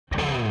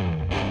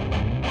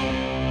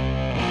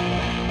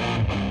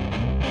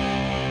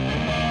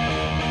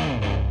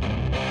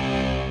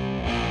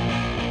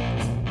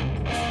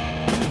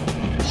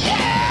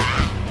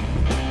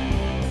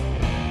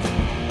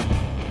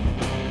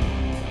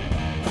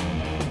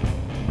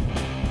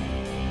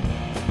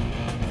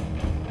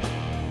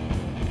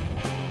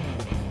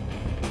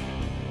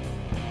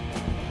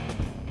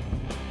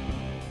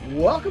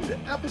Welcome to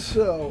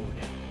episode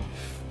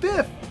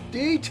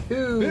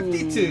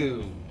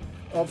 52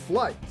 of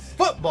Flights,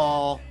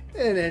 Football,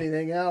 and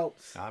anything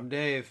else. I'm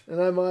Dave.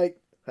 And I'm Mike.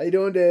 How you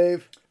doing,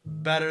 Dave?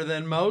 Better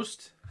than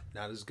most,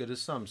 not as good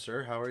as some,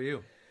 sir. How are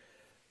you?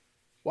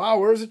 Wow,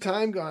 where's the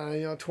time gone?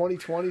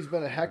 2020's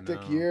been a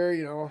hectic year.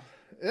 It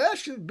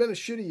actually been a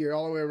shitty year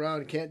all the way around.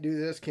 You can't do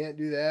this, can't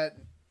do that,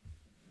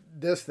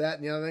 this, that,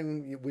 and the other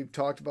thing we've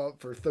talked about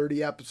for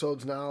 30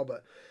 episodes now,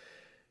 but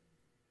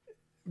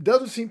it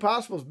doesn't seem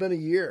possible. It's been a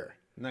year.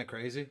 Isn't that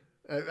crazy?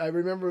 I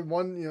remember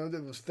one,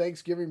 it was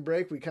Thanksgiving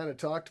break. We kind of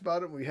talked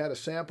about it. We had a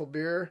sample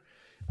beer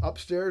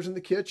upstairs in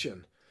the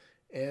kitchen,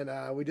 and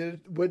we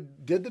did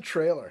the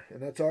trailer,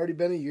 and that's already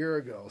been a year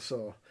ago.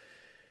 So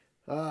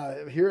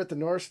here at the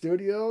North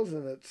Studios,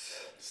 and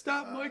it's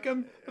Stop, Mike.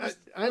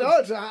 I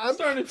know I'm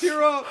starting to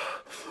tear up.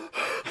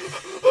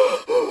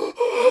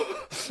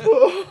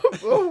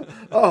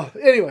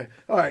 Anyway,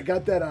 all right,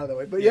 got that out of the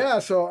way. But yeah,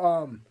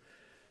 so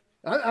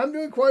I'm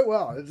doing quite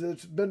well.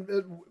 It's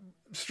been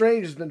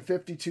strange. It's been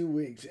 52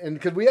 weeks, and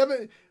because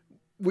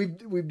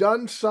we've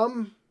done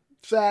some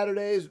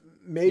Saturdays,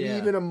 maybe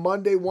even a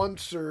Monday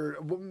once, or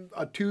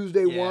a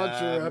Tuesday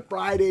once, or a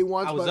Friday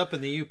once. I was up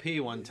in the UP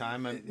one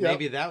time, and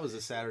maybe that was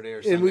a Saturday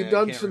or something. And we've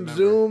done some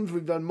Zooms.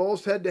 We've done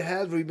most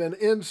head-to-heads. We've been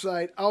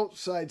inside,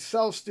 outside,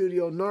 South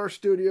Studio, North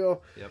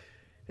Studio. Yep.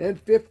 And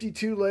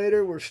 52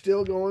 later, we're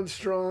still going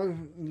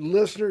strong.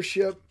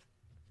 Listenership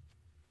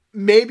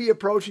maybe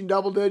approaching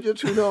double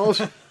digits. Who knows?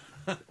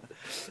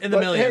 In the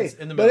millions.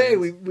 But hey,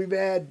 we've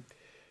had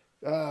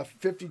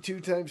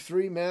 52 times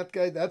 3, math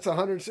guy. That's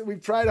 100.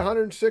 We've tried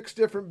 106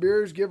 different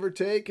beers, give or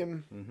take,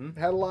 and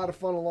had a lot of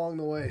fun along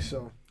the way.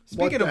 So,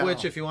 speaking of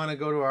which, if you want to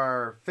go to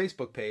our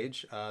Facebook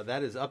page,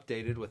 that is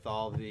updated with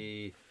all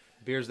the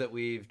beers that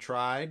we've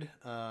tried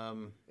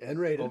and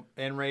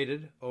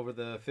rated over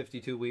the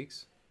 52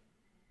 weeks.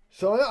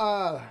 So,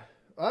 all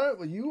right.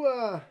 Well,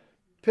 you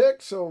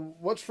pick. So,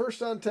 what's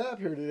first on tap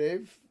here today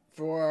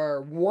for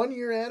our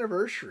 1-year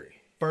anniversary?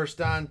 First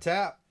on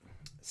tap,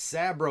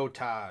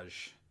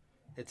 Sabrotage.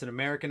 It's an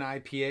American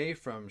IPA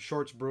from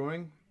Shorts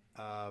Brewing,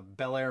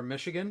 Bel Air,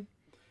 Michigan.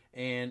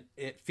 And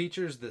it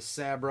features the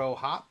Sabro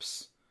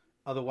hops,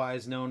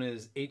 otherwise known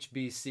as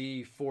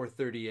HBC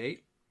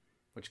 438,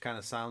 which kind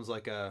of sounds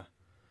like a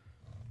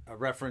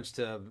reference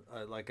to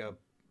like a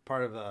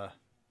part of a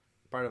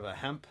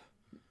hemp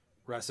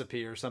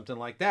recipe or something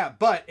like that.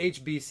 But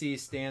HBC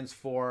stands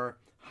for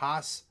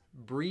Haas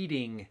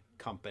Breeding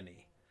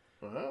Company.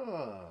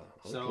 Oh,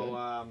 okay.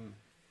 So,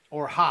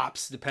 or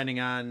hops,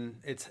 depending on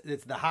it's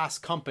the Haas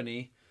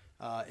Company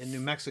in New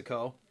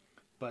Mexico,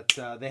 but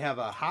they have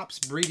a hops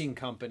breeding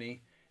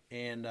company,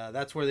 and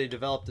that's where they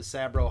developed the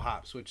Sabro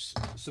hops, which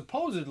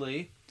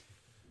supposedly,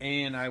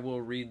 and I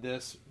will read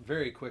this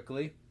very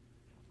quickly,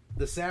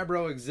 the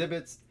Sabro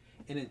exhibits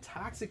an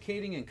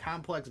intoxicating and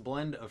complex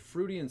blend of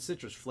fruity and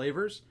citrus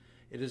flavors.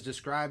 It is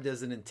described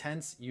as an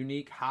intense,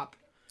 unique hop,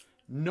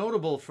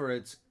 notable for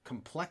its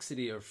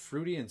complexity of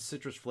fruity and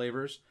citrus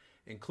flavors,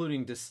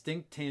 including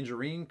distinct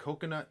tangerine,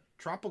 coconut,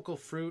 tropical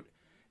fruit,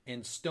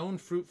 and stone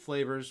fruit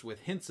flavors with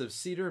hints of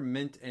cedar,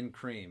 mint, and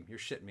cream. You're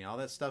shitting me. All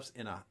that stuff's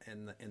in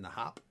the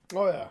hop.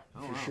 Oh yeah,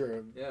 for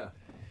sure. Yeah.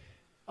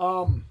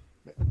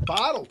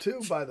 Bottle too,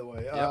 by the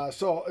way. Yep.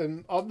 So,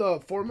 of the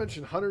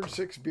aforementioned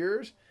 106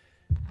 beers,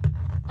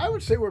 I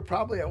would say we're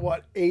probably at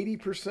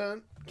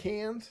 80%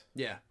 cans.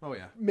 Yeah. Oh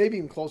yeah. Maybe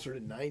even closer to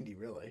 90,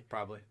 really.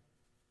 Probably.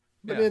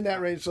 But in that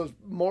range, so it's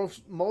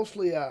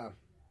mostly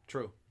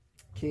true.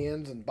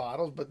 Cans and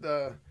bottles, but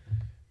the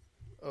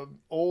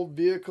old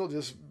vehicle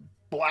just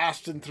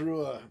blasting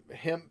through a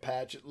hemp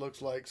patch, it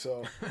looks like.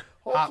 So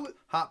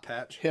hop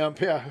patch. Hemp,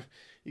 yeah.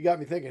 You got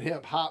me thinking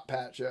hemp, hop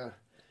patch, yeah.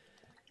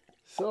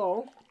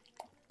 So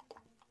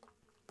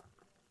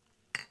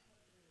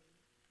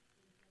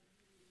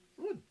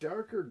a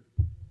darker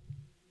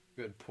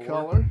good pour.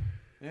 color.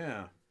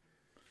 Yeah.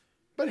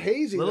 But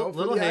hazy, little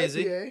for the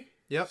hazy. IPA.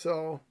 Yep.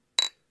 So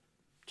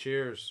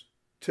cheers.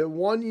 To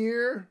 1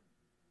 year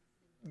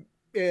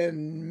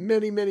and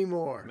many, many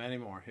more. Many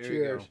more. Here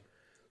Cheers. you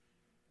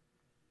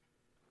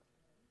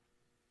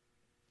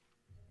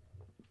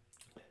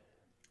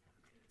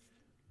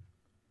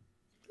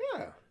go.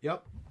 Yeah.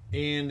 Yep.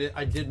 And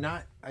I did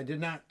not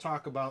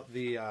talk about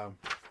the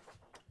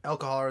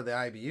alcohol or the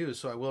IBUs,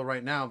 so I will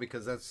right now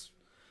because that's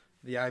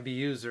the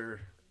IBUs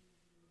are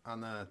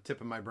on the tip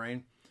of my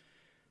brain.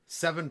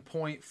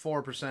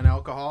 7.4%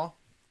 alcohol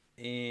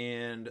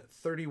and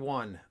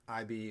 31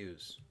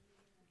 IBUs,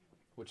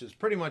 which is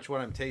pretty much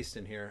what I'm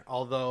tasting here.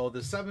 Although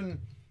the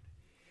 7,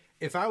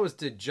 if I was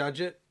to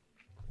judge it,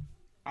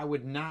 I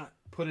would not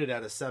put it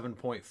at a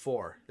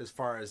 7.4 as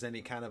far as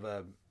any kind of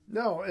a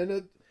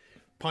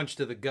punch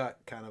to the gut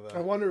kind of a.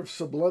 I wonder if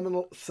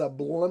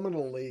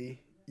subliminally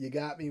you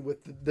got me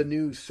with the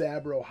new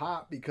Sabro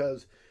hop,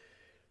 because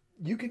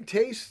you can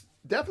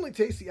definitely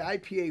taste the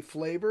IPA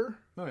flavor.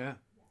 Oh yeah.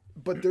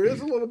 But there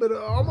is a little bit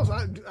of almost,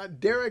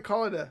 dare I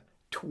call it a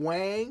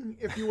twang,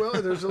 if you will.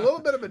 There's a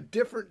little bit of a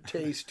different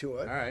taste to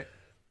it. All right.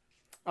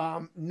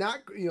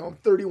 Not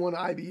 31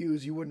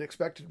 IBUs. You wouldn't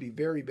expect it to be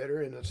very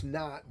bitter, and it's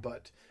not.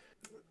 But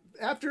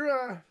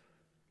after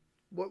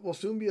what will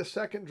soon be a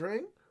second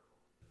drink,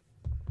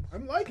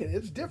 I'm liking it.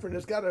 It's different.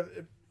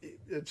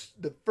 It's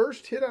the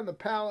first hit on the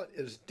palate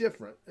is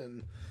different,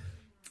 and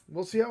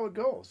we'll see how it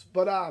goes.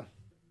 But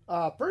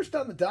first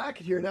on the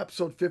docket here in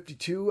episode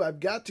 52, I've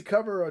got to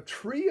cover a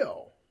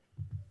trio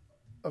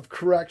of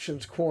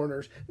corrections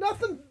corners.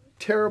 Nothing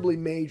terribly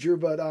major,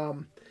 but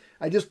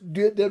I just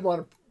did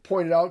want to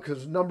point it out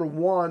because number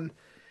one,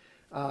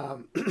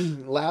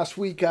 last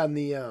week on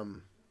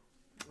the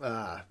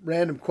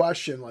random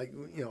question,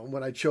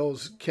 when I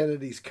chose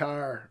Kennedy's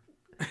car,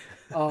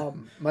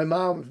 my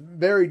mom was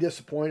very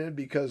disappointed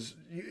because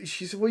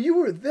she said, "Well, you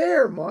were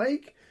there,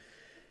 Mike,"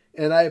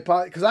 and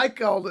because I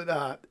called it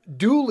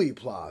Dooley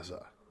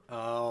Plaza.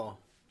 Oh.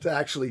 It's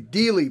actually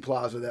Dealey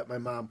Plaza that my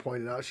mom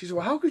pointed out. She said,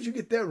 "Well, how could you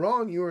get that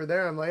wrong? You were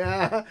there." I'm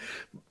like,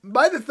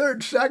 by the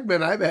third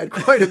segment, I've had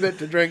quite a bit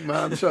to drink,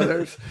 Mom. So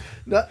there's,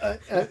 but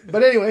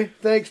anyway,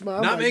 thanks,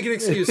 Mom. Not making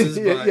excuses,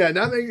 but yeah,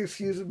 not making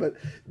excuses, but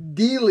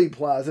Dealey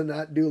Plaza,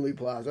 not Dooley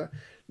Plaza.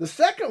 The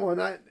second one,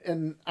 I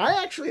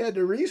actually had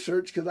to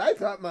research because I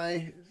thought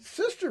my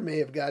sister may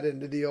have got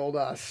into the old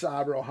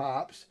Sabro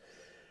hops.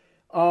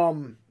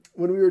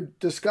 When we were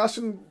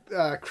discussing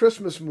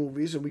Christmas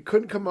movies and we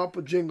couldn't come up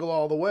with Jingle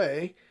All the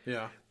Way.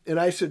 Yeah. And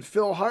I said,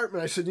 Phil Hartman.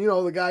 I said,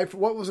 the guy,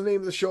 what was the name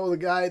of the show? The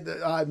guy,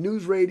 the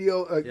News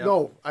Radio. Yep.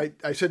 No,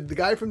 I said, the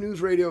guy from News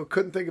Radio,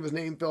 couldn't think of his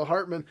name, Phil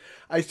Hartman.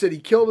 I said, he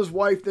killed his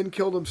wife, then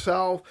killed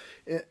himself.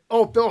 And,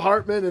 Phil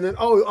Hartman. And then,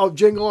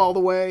 Jingle All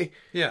the Way.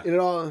 Yeah.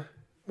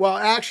 Well,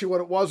 actually,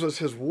 what it was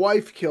his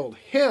wife killed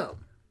him.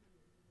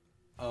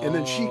 Oh. And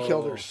then she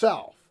killed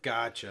herself.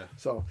 Gotcha.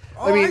 So,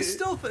 I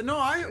still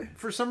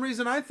for some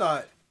reason I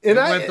thought it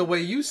went the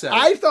way you said.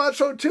 I thought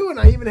so too, and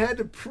I even had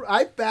to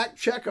I fact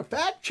check a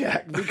fact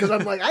check because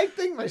I'm like, I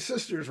think my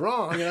sister's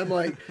wrong, and I'm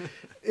like,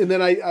 and then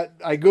I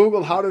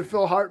googled how did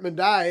Phil Hartman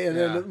die, and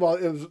then it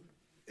was.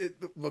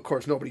 Of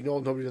course, nobody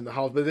knows, nobody's in the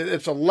house, but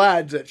it's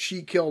alleged that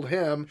she killed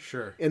him,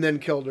 sure, and then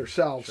killed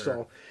herself. Sure.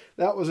 So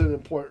that was an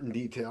important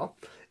detail.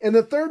 And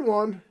the third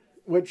one,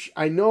 which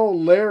I know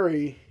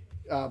Larry,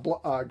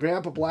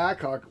 Grandpa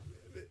Blackhawk,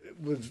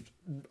 was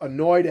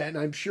annoyed at, and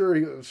I'm sure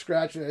he was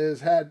scratching at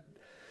his head.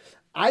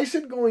 I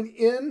said going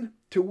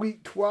into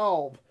week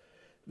 12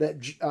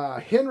 that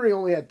Henry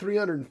only had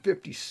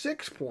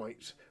 356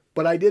 points,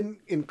 but I didn't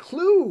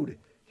include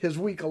his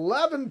week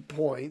 11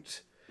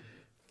 points.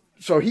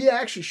 So he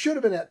actually should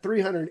have been at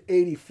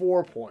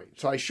 384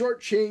 points. So I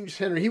shortchanged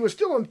Henry. He was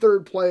still in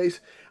third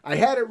place. I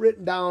had it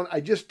written down.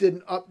 I just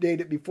didn't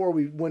update it before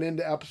we went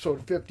into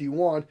episode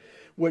 51,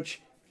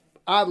 which,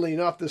 oddly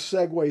enough, this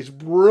segues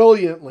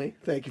brilliantly.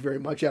 Thank you very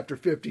much. After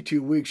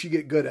 52 weeks, you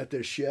get good at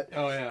this shit.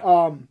 Oh,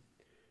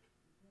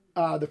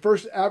 yeah. The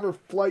first ever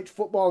flight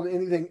football and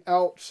anything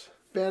else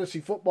fantasy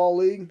football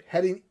league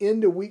heading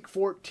into week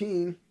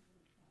 14.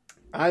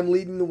 I'm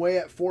leading the way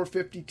at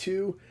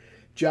 452.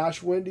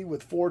 Josh Windy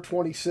with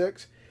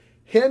 426.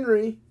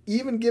 Henry,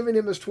 even giving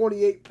him his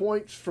 28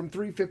 points from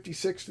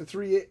 356 to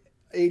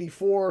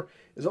 384,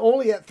 is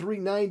only at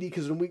 390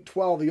 because in week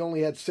 12 he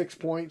only had 6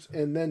 points.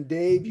 And then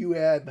Dave, you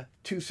had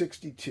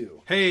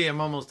 262. Hey,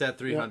 I'm almost at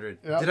 300.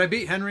 Yep. Did I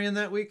beat Henry in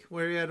that week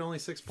where he had only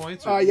 6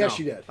 points? Yes,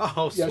 you did.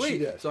 Oh, sweet. Yes, you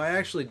did. So I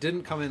actually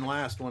didn't come in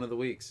last one of the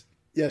weeks.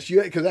 Yes,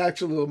 you because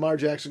actually Lamar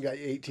Jackson got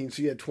you 18,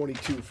 so you had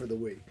 22 for the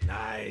week.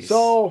 Nice.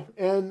 So,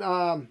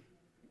 and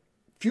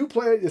few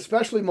players,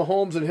 especially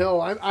Mahomes and Hill,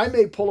 I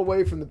may pull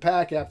away from the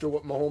pack after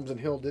what Mahomes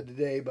and Hill did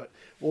today, but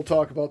we'll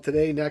talk about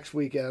today, next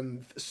week,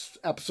 and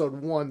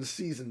episode 1,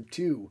 season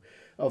 2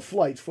 of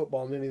Flights,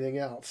 Football, and anything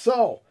else.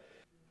 So,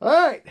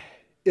 all right,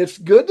 it's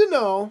good to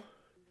know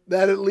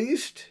that at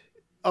least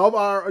of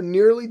our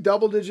nearly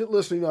double-digit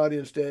listening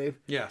audience, Dave,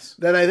 yes,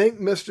 that I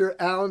think Mr.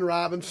 Allen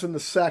Robinson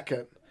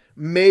II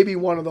may be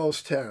one of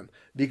those 10,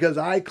 because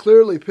I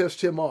clearly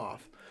pissed him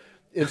off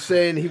in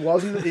saying he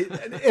wasn't.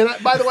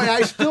 And by the way,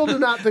 I still do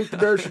not think the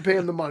Bears should pay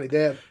him the money.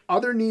 They have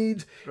other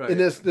needs. Right. In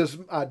this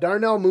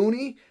Darnell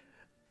Mooney,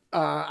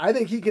 I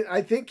think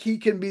he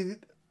can be,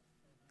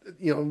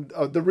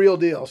 the real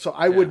deal. So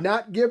I would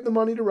not give the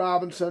money to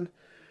Robinson.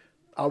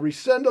 I'll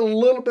rescind a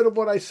little bit of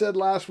what I said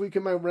last week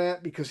in my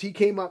rant because he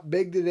came up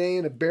big today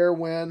in a Bear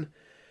win.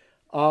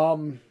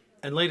 And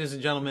ladies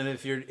and gentlemen,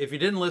 if you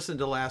didn't listen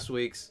to last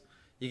week's,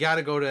 you got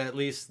to go to at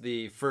least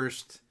the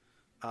first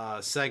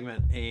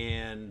segment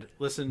and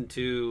listen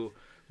to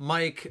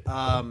Mike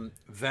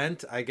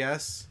vent. I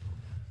guess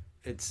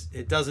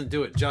it doesn't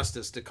do it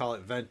justice to call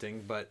it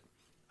venting, but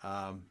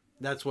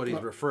that's what he's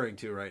referring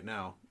to right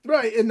now.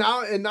 Right, and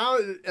now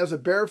as a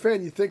Bear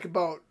fan, you think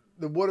about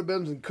the would have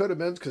beens and could have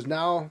beens because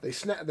now they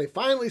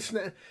finally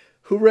snap.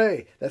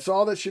 Hooray! That's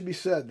all that should be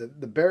said.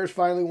 The Bears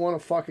finally won a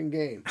fucking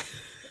game.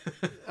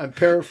 I'm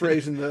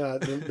paraphrasing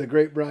the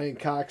great Brian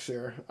Cox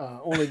there.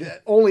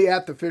 Only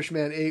at the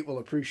Fishman 8 will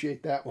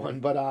appreciate that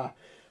one. But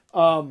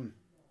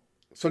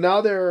so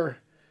now they're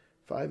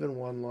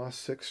 5-1,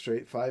 lost 6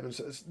 straight,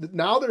 5-6.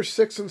 Now they're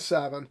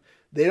 6-7.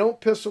 They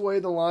don't piss away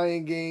the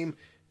Lion game.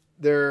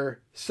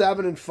 They're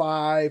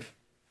 7-5.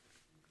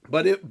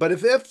 But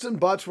if ifs and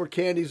buts were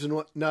candies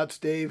and nuts,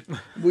 Dave,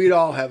 we'd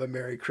all have a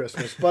Merry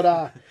Christmas.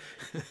 But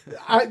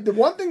the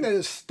one thing that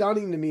is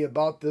stunning to me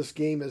about this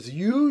game is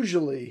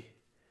usually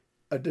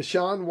a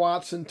Deshaun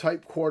Watson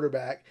type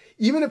quarterback,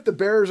 even if the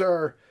Bears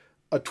are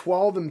a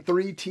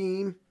 12-3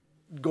 team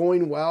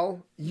going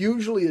well,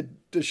 usually a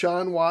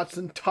Deshaun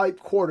Watson type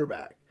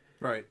quarterback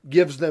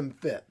gives them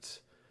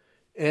fits.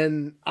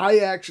 And I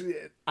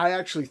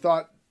actually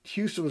thought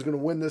Houston was going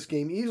to win this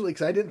game easily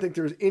because I didn't think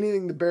there was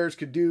anything the Bears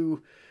could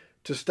do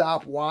to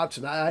stop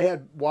Watson. I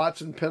had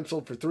Watson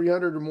penciled for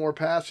 300 or more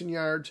passing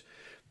yards,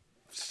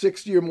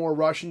 60 or more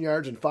rushing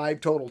yards, and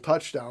 5 total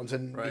touchdowns,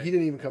 and he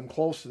didn't even come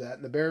close to that.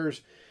 And the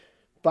Bears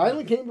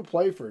finally came to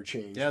play for a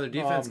change. Yeah, their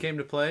defense came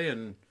to play,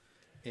 and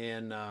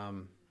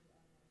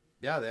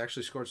they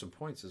actually scored some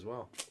points as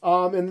well.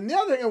 And the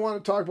other thing I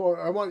want to talk about,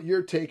 I want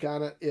your take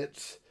on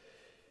it.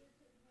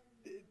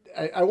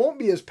 I won't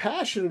be as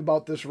passionate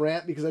about this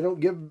rant because I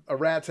don't give a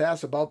rat's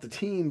ass about the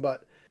team,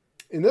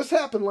 and this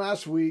happened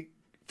last week.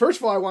 First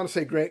of all, I want to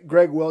say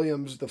Greg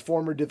Williams, the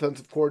former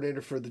defensive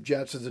coordinator for the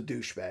Jets, is a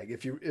douchebag.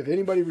 If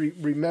anybody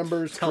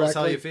remembers, tell us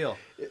how you feel.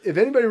 If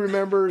anybody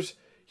remembers,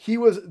 he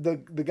was the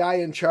guy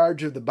in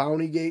charge of the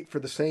bounty gate for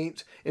the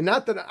Saints. And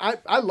not that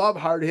I love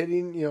hard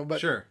hitting,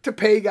 but to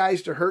pay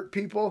guys to hurt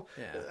people,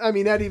 I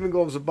mean that even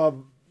goes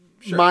above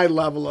my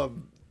level of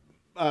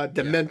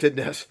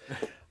dementedness.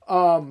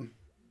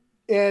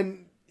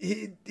 And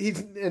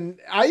and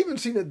I even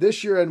seen it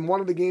this year in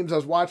one of the games I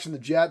was watching the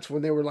Jets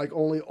when they were like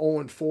only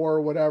 0-4 or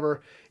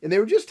whatever, and they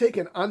were just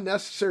taking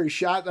unnecessary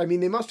shots. I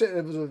mean, it was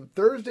a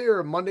Thursday or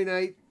a Monday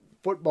night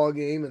football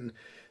game, and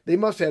they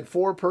must have had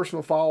 4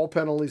 personal foul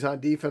penalties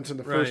on defense in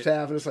the first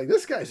half, and it's like,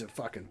 this guy's a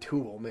fucking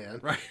tool, man.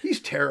 Right. He's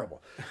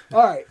terrible.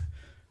 All right.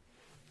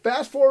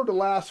 Fast forward to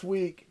last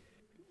week.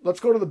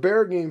 Let's go to the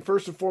Bear game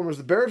first and foremost.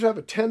 The Bears have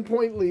a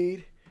 10-point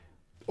lead.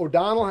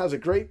 O'Donnell has a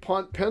great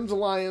punt, pins the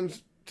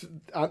Lions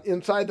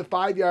inside the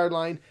 5-yard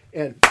line,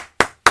 and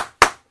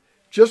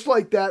just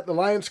like that, the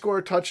Lions score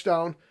a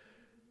touchdown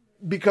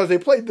because they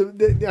played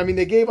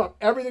they gave up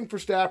everything for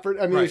Stafford.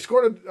 I mean, they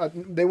scored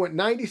they went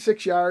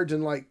 96 yards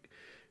in like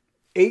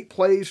 8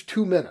 plays,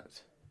 2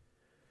 minutes.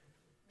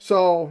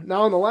 So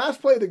now in the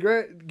last play of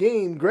the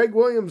game, Greg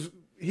Williams,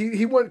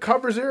 he went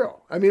cover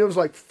 0. I mean, it was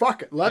like,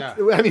 fuck it. We're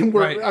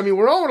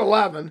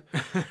 0-11.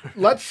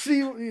 Let's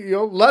see,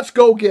 let's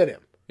go get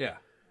him. Yeah.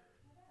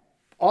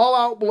 All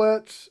out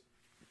blitz.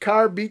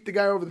 Carr beat the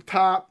guy over the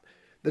top.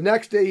 The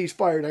next day he's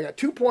fired. I got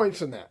 2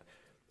 points in that.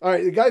 All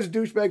right, the guy's a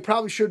douchebag,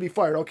 probably should be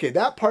fired. Okay,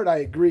 that part I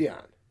agree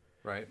on.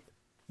 Right.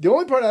 The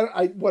only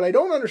part what I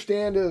don't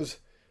understand is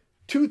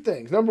 2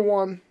 things. Number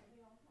one,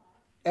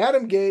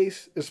 Adam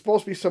Gase is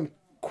supposed to be some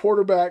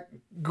quarterback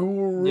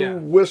guru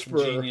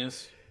whisperer.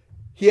 Genius.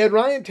 He had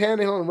Ryan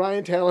Tannehill, and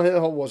Ryan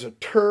Tannehill was a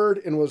turd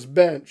and was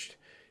benched.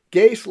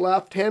 Gase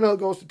left. Tannehill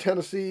goes to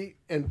Tennessee,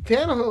 and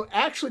Tannehill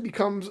actually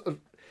becomes a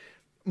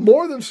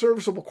more than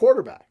serviceable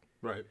quarterback.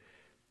 Right.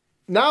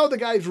 Now the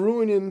guy's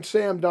ruining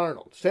Sam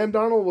Darnold. Sam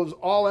Darnold was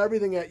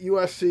everything at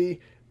USC,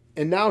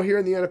 and now here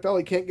in the NFL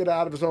he can't get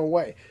out of his own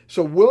way.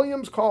 So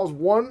Williams calls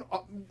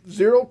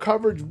 1-0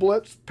 coverage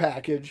blitz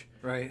package.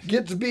 Right.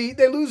 Gets beat.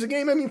 They lose the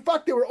game. I mean,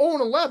 fuck, they were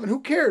 0-11. Who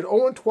cares?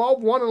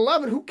 0-12,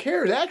 1-11. Who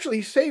cares? Actually,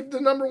 he saved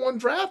the number 1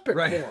 draft pick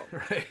for him.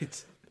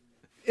 Right.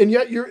 And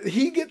yet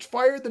he gets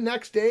fired the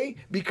next day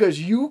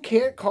because you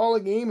can't call a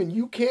game and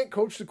you can't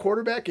coach the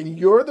quarterback and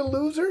you're the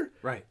loser?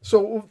 Right.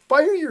 So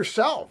fire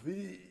yourself.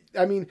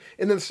 I mean,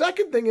 and then the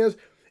second thing is,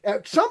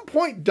 at some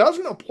point,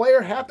 doesn't a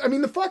player have to... I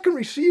mean, the fucking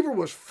receiver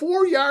was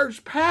 4 yards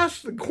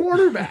past the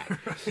quarterback.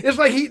 It's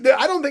like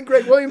I don't think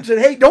Greg Williams said,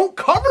 hey, don't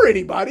cover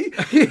anybody.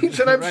 He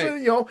said,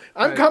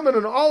 I'm coming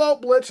an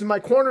all-out blitz and my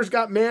corner's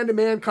got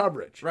man-to-man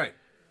coverage. Right.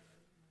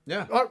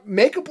 Yeah. Fuck,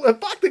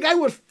 the guy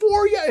was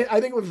 4 yards. I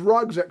think it was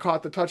Ruggs that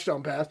caught the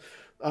touchdown pass.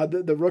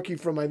 The rookie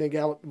from, I think,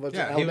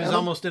 Alabama. He was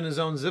almost in his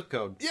own zip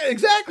code. Yeah,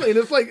 exactly. And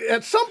it's like,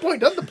 at some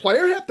point, doesn't the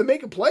player have to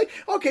make a play?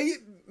 Okay,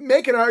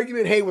 make an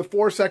argument, hey, with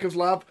 4 seconds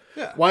left,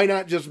 why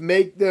not just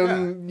make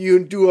them,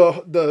 you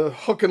do the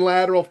hook and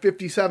lateral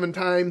 57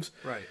 times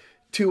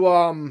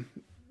to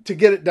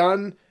get it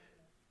done.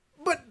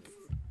 But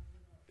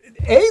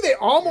A, they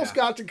almost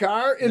got the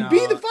car, and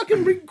B, the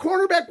fucking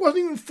cornerback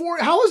wasn't even 4.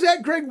 How is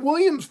that Greg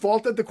Williams'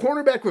 fault that the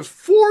cornerback was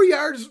 4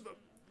 yards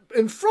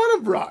in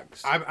front of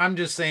Ruggs? I'm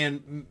just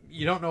saying,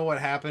 you don't know what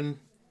happened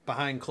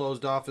behind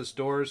closed office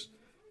doors.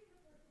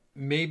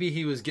 Maybe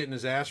he was getting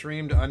his ass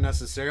reamed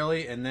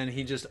unnecessarily, and then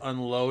he just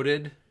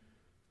unloaded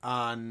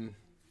on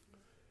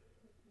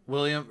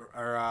William,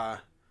 or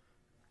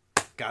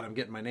God, I'm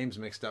getting my names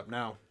mixed up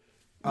now.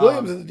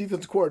 Williams is the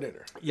defensive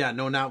coordinator. Yeah,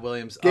 no, not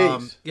Williams.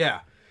 Gase.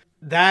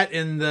 That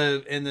in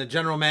the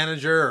general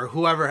manager or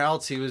whoever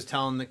else he was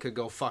telling that could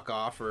go fuck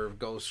off or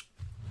go.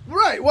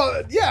 Right.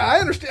 Well, yeah, I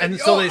understand. And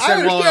so they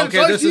said, well,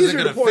 okay, this isn't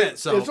going to fit.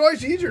 So it's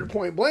always easier to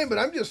point blame, but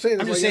I'm just saying.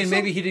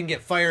 Maybe he didn't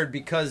get fired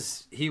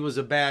because he was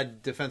a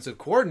bad defensive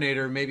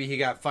coordinator. Maybe he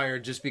got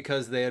fired just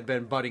because they had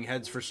been butting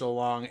heads for so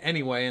long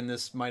anyway, and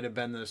this might have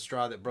been the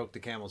straw that broke the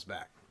camel's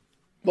back.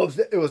 Well,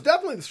 it was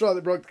definitely the straw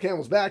that broke the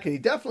camel's back, and he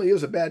definitely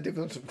is a bad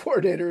defensive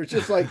coordinator. It's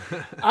just like,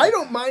 I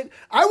don't mind.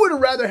 I would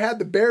have rather had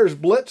the Bears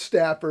blitz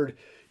Stafford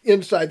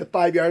inside the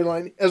 5-yard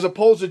line as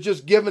opposed to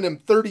just giving him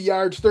 30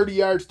 yards, 30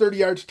 yards, 30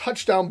 yards,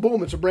 touchdown,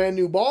 boom. It's a brand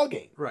new ball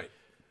game. Right.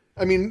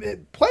 I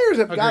mean, players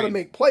have got to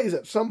make plays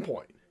at some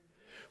point,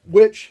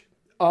 which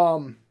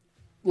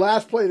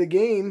last play of the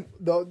game,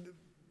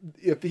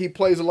 if he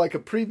plays like a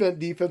prevent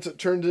defense, it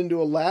turns into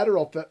a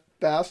lateral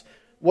pass.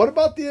 What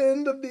about the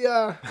end of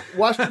the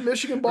Western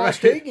Michigan Ball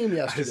State game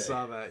yesterday? I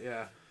saw that,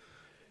 yeah.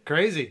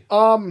 Crazy.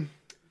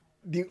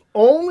 The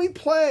only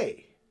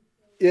play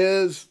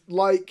is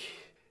like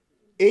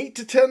 8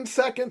 to 10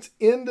 seconds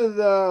into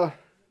the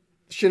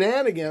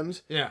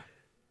shenanigans. Yeah.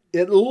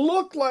 It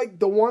looked like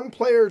the one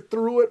player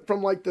threw it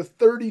from like the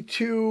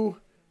 32,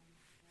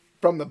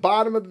 from the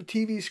bottom of the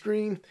TV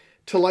screen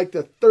to like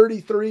the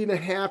 33 and a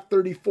half,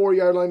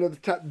 34-yard line of the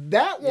top.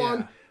 That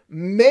one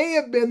may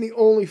have been the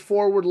only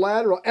forward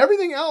lateral.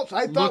 Everything else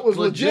I thought was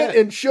legit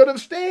and should have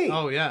stayed.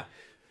 Oh, yeah.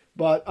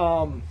 But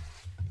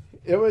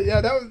it was,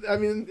 that was, I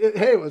mean,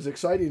 it was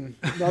exciting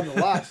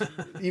nonetheless,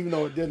 even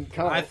though it didn't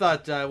count. I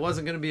thought it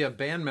wasn't going to be a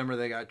band member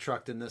that got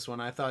trucked in this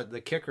one. I thought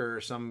the kicker or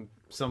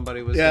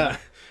somebody was going to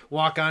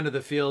walk onto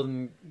the field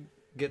and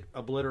get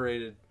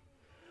obliterated.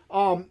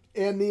 And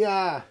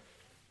the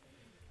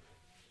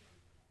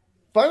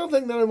final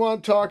thing that I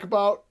want to talk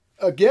about,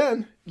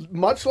 again,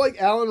 much like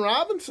Allen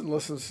Robinson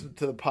listens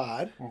to the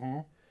pod,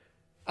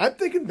 I'm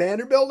thinking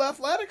Vanderbilt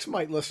Athletics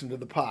might listen to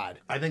the pod.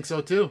 I think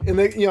so too. And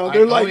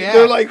they're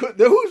like,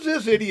 who's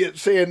this idiot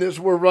saying this?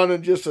 We're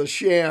running just a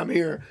sham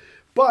here.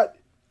 But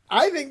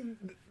I think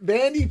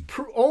Vandy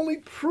only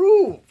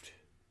proved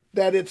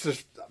that it's a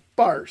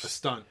farce, a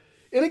stunt.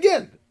 And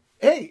again,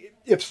 hey,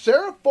 if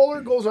Sarah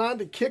Fuller goes on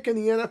to kick in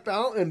the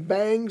NFL and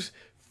bangs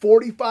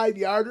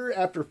 45-yarder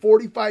after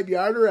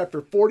 45-yarder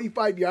after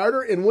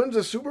 45-yarder and wins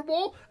a Super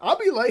Bowl, I'll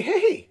be like,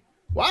 hey,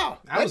 wow.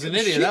 That was an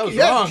idiot. That was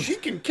wrong. She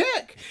can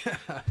kick.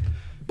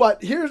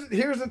 But here's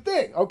the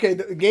thing. Okay,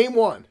 game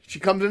one. She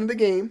comes into the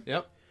game.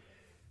 Yep.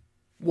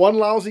 One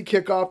lousy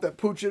kickoff that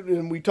pooch it,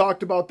 and we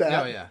talked about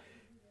that. Oh, yeah.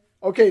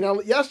 Okay, now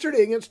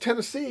yesterday against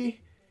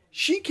Tennessee,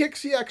 she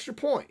kicks the extra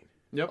point.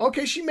 Yep.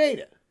 Okay, she made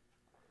it.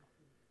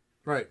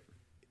 Right.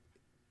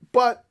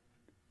 But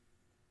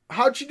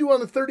how'd she do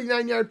on the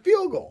 39-yard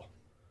field goal?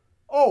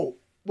 Oh,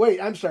 wait,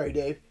 I'm sorry,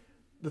 Dave.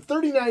 The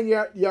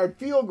 39-yard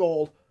field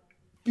goal,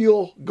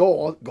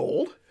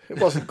 it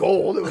wasn't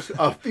gold, it was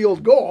a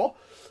field goal,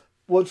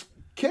 was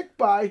kicked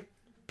by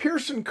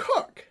Pearson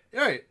Cook.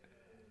 Right.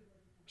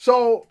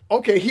 So,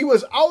 okay, he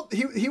was out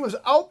he was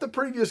out the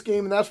previous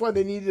game, and that's why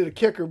they needed a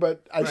kicker,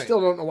 but I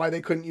still don't know why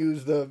they couldn't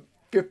use the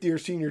 50-year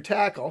senior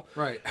tackle.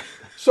 Right.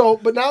 So,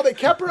 but now they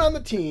kept her on the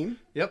team.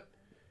 Yep.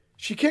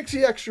 She kicks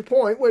the extra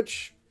point,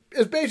 which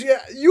is basically,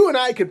 you and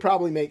I could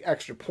probably make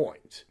extra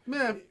points.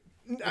 Man,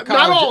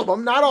 not all of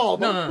them.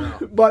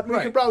 No. But we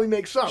could probably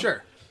make some.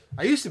 Sure.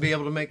 I used to be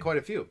able to make quite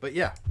a few, but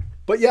yeah.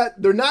 But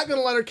yet, they're not going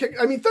to let her kick.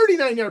 I mean,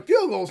 39-yard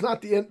field goal is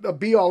not the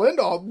be-all,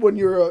 end-all when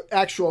you're an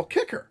actual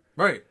kicker.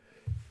 Right.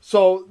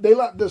 So they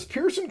let this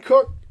Pearson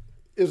Cook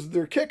is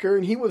their kicker,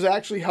 and he was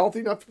actually healthy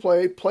enough to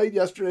play. Played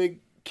yesterday,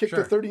 kicked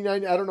a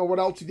 39. I don't know what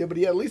else he did, but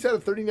he at least had a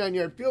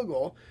 39-yard field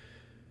goal.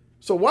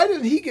 So why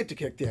doesn't he get to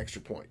kick the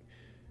extra point?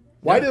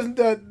 Why doesn't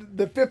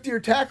the 50-year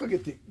tackle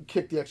get to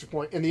kick the extra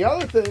point? And the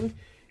other thing,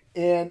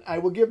 and I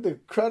will give the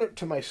credit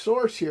to my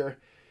source here,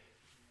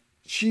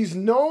 she's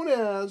known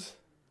as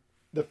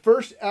the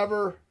first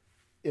ever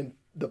in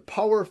the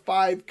Power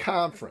 5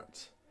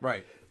 conference.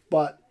 Right.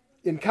 But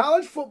in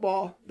college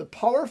football, the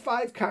Power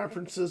 5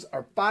 conferences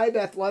are 5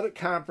 athletic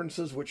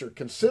conferences which are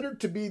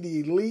considered to be the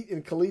elite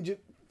in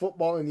collegiate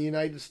football in the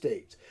United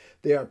States.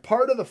 They are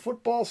part of the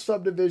football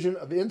subdivision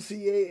of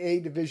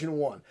NCAA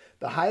Division I,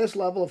 the highest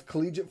level of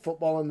collegiate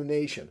football in the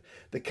nation.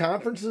 The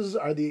conferences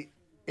are the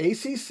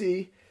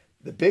ACC,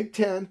 the Big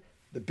Ten,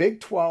 the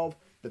Big 12,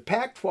 the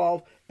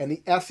Pac-12, and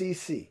the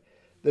SEC.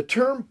 The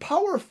term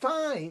Power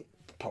 5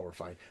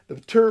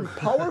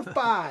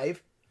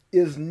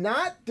 is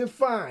not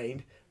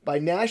defined by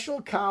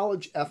National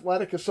College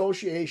Athletic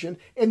Association,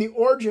 and the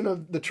origin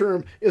of the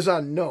term is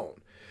unknown.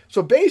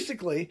 So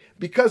basically,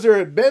 because there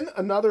had been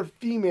another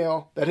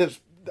female that has,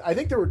 I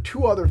think there were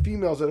 2 other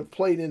females that have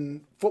played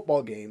in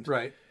football games.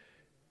 Right.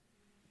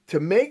 To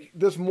make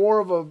this more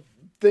of a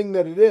thing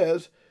that it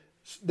is,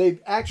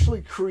 they've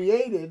actually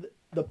created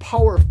the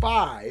Power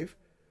 5,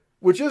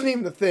 which isn't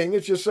even the thing.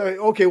 It's just saying,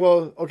 no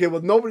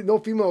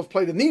females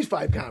played in these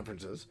 5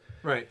 conferences.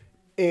 Right.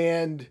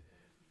 And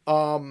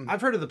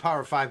I've heard of the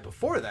Power 5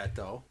 before that,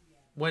 though.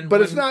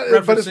 It's not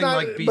like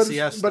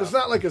BCS but it's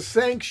not like a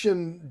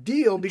sanctioned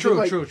deal.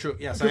 Because True.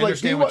 Yes, I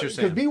understand what you're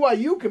saying. Because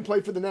BYU can play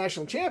for the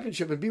national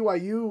championship, and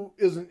BYU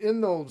isn't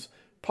in those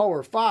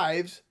Power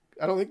 5s.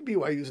 I don't think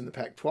BYU's in the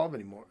Pac-12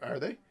 anymore, are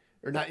they?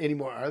 Or not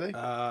anymore, are they?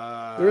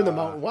 They're in the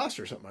Mountain West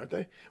or something, aren't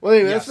they? Well,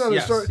 anyway, that's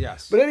another story.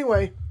 Yes. But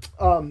anyway,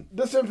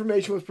 this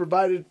information was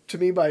provided to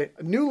me by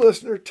a new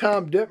listener,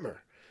 Tom Dittmer.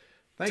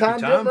 Thank you,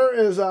 Tom. Dittmer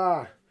is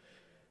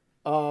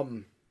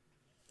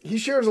he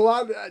shares a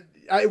lot.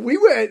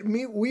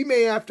 We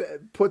may have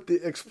to put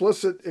the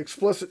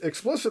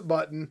explicit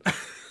button,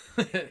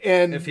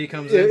 and if he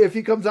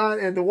comes on.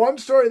 And the one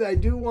story that I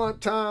do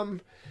want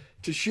Tom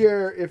to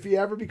share, if he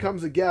ever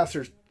becomes a guest,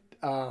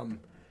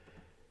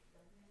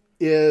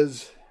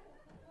 is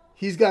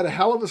he's got a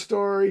hell of a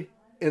story,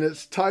 and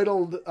it's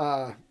titled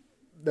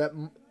that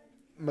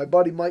my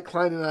buddy Mike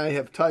Klein and I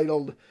have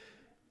titled,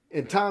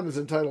 and Tom has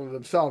entitled it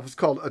himself. It's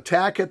called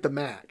 "Attack at the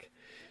Mac."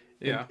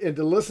 Yeah. And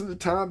to listen to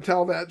Tom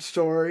tell that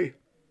story,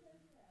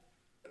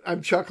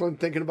 I'm chuckling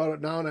thinking about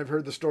it now, and I've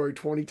heard the story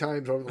 20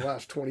 times over the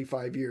last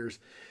 25 years.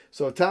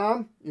 So,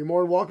 Tom, you're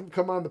more than welcome to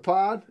come on the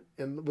pod,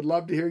 and would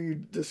love to hear you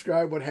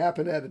describe what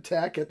happened at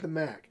Attack at the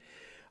Mac.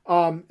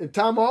 And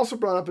Tom also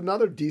brought up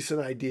another decent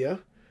idea.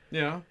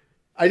 Yeah.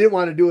 I didn't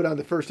want to do it on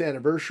the first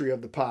anniversary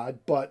of the pod,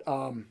 but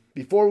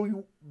before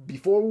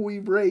we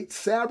rate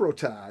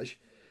Sabotage,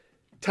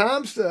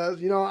 Tom says,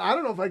 I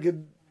don't know if I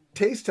could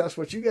taste test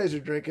what you guys are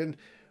drinking.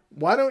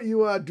 Why don't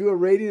you do a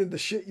rating of the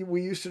shit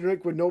we used to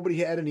drink when nobody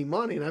had any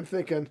money? And I'm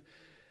thinking,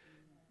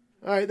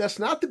 all right, that's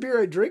not the beer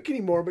I drink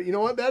anymore, but you know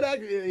what?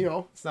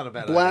 It's not a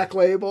bad Black idea.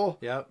 Label.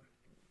 Yep.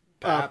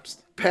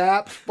 Pabst.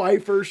 Pabst,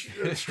 Pfeiffer,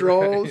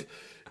 Stroh's,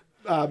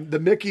 right. The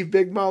Mickey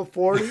Big Mouth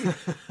 40.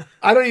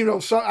 I don't even know.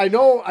 So I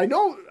know. I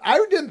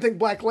didn't think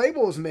Black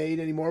Label was made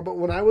anymore, but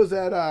when I was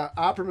at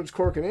Opperman's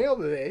Cork and Ale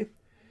today,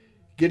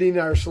 getting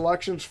our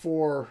selections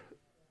for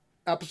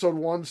episode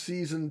 1,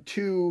 season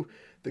 2,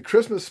 the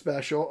Christmas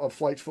special of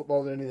Flights,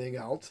 Football, and Anything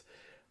Else,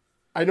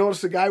 I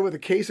noticed a guy with a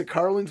case of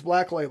Carling's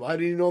Black Label. I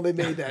didn't even know they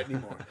made that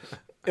anymore.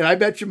 And I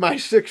bet you my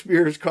 6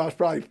 beers cost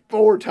probably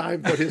 4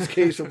 times what his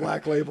case of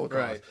Black Label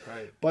cost.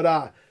 Right.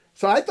 But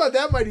so I thought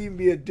that might even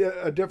be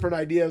a different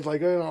idea. It's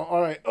like,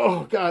 all right,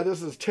 oh God,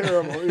 this is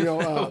terrible.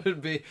 That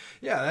would be,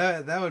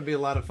 that would be a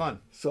lot of fun.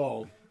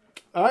 So,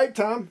 all right,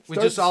 Tom.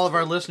 All of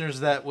our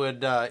listeners that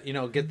would,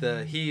 get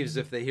the heaves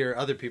if they hear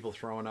other people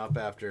throwing up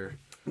after.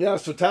 Yeah.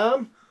 So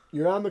Tom,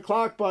 you're on the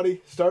clock,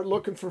 buddy. Start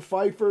looking for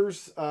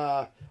Pfeiffers,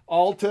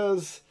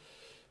 Altas,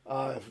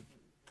 and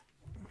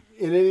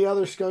any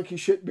other skunky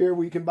shit beer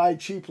we can buy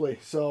cheaply.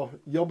 So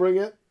you'll bring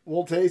it,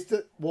 we'll taste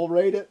it, we'll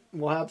rate it,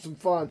 and we'll have some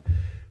fun.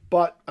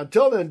 But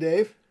until then,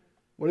 Dave,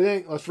 what do you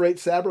think? Let's rate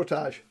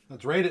Sabotage.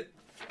 Let's rate it.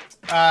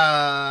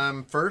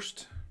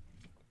 First.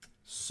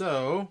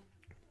 So,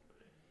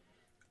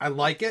 I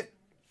like it.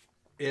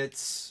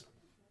 It's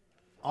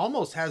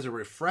almost has a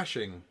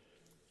refreshing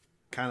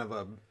kind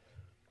of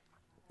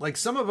like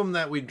some of them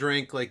that we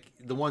drink, like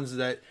the ones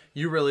that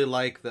you really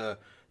like, the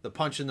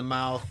punch in the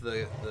mouth,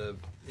 the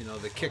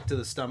kick to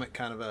the stomach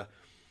kind of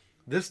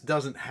this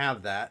doesn't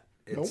have that.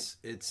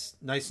 It's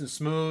nice and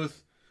smooth.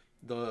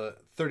 The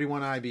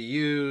 31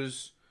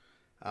 IBUs.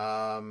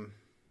 I'm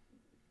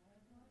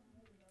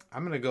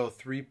going to go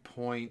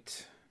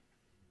 3.90.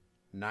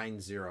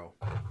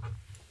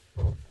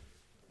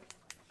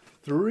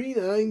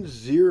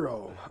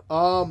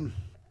 3.90.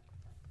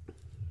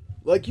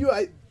 Like you,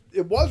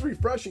 it was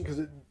refreshing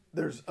because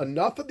there's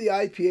enough of the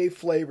IPA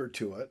flavor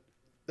to it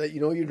that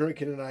you're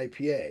drinking an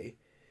IPA.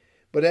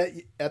 But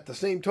at the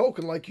same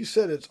token, like you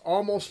said, it's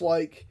almost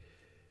like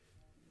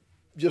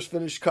just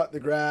finished cutting the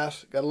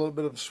grass, got a little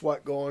bit of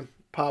sweat going,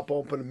 pop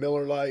open a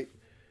Miller Lite,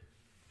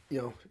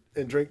 and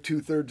drink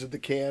 2/3 of the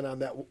can on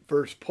that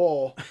first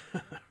pull.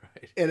 Right.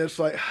 And it's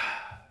like,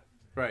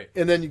 right.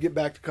 And then you get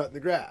back to cutting the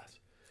grass.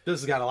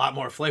 This has got a lot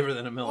more flavor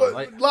than a Miller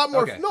Lite. A lot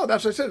more. Okay. No,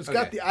 that's what I said. It's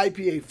got the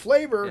IPA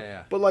flavor,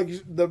 yeah. But like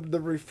the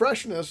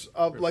refreshness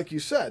of, like you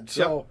said.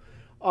 So,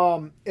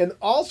 and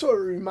also it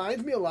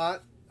reminds me a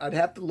lot. I'd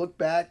have to look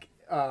back,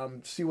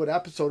 see what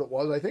episode it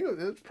was. I think it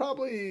was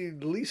probably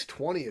at least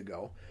 20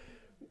 ago.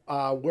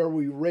 Where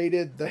we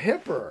rated the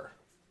Hemperor.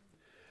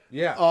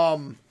 Yeah.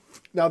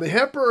 Now the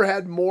Hemperor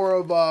had more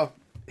of a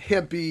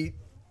hempy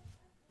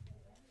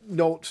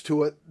notes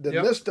to it than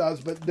this does,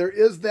 but there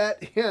is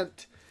that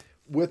hint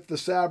with the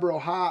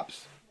Sabro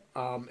hops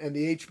and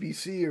the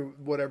HBC or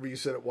whatever you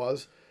said it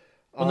was.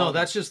 Well, no,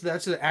 that's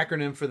an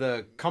acronym for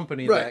the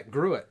company that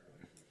grew it.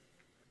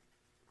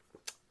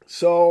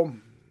 So,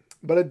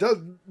 but it does,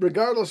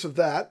 regardless of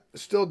that, it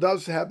still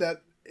does have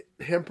that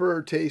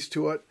Hemperor taste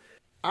to it.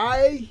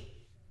 I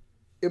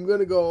am going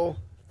to go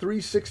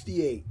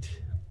 368.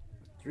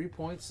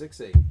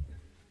 3.68.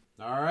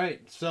 All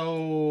right.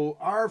 So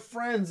our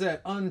friends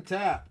at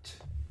Untapped,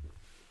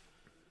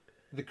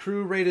 the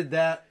crew rated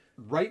that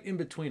right in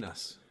between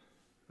us.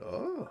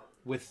 Oh.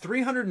 With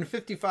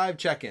 355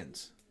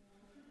 check-ins.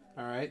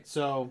 All right.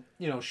 So,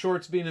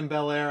 Shorts being in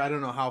Bel Air, I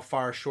don't know how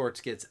far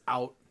Shorts gets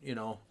out,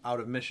 out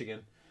of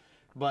Michigan.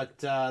 But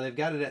they've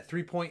got it at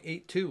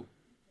 3.82.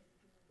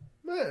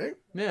 Right.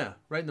 Yeah,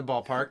 right in the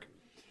ballpark.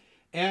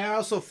 And I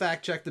also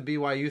fact-checked the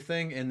BYU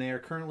thing, and they are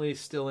currently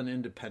still an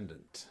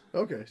independent.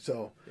 Okay,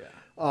 so...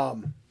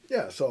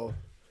 Yeah. So...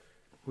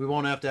 We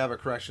won't have to have a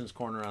corrections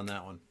corner on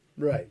that one.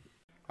 Right.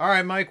 All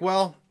right, Mike.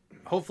 Well,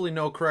 hopefully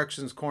no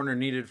corrections corner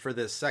needed for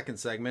this second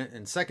segment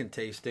and second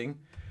tasting,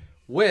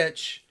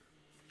 which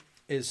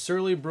is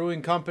Surly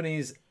Brewing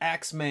Company's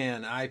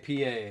Axeman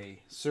IPA.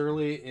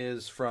 Surly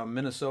is from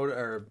Minnesota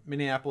or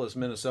Minneapolis,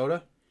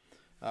 Minnesota.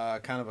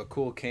 Kind of a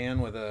cool can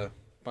with a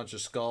bunch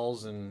of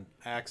skulls and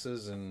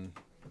axes and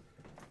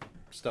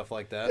stuff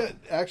like that. Yeah,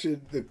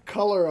 actually, the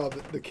color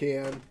of the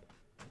can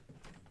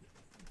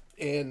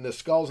and the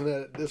skulls in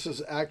it, this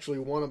is actually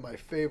one of my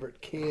favorite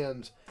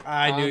cans.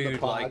 I knew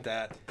you'd like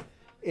that.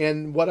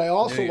 And what I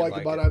also like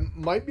about it, I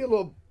might be a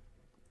little,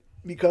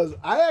 because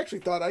I actually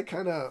thought I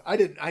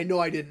know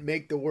I didn't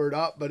make the word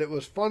up, but it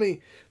was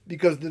funny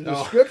because the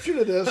description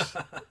of this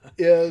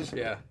is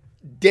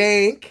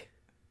dank,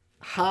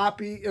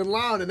 hoppy, and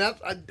loud. And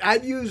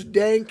I've used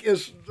dank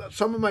as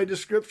some of my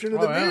description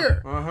of the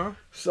beer. Uh-huh.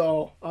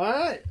 So, all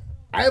right.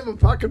 I am a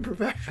fucking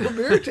professional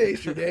beer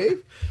taster,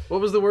 Dave.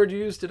 What was the word you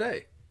used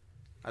today?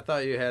 I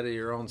thought you had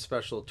your own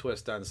special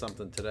twist on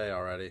something today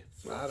already.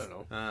 I don't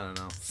know.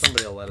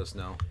 Somebody will let us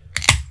know.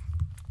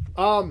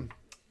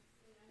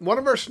 One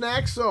of our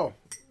snacks, though,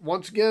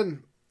 once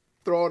again,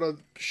 throw out a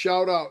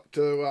shout out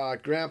to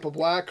Grandpa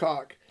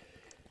Blackhawk.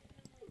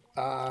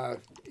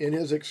 In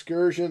his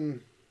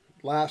excursion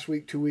last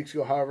week, 2 weeks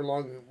ago, however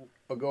long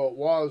ago it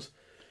was,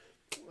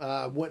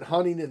 went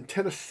hunting in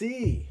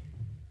Tennessee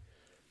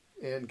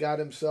and got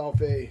himself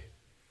a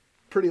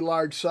pretty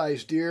large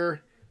sized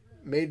deer,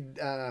 made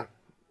the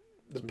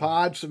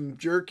pod some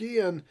jerky,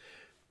 and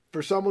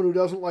for someone who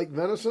doesn't like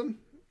venison,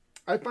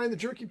 I find the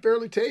jerky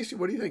fairly tasty.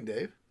 What do you think,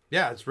 Dave?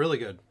 Yeah, it's really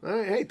good. All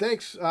right, hey,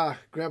 thanks,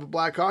 Grandpa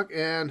Blackhawk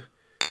and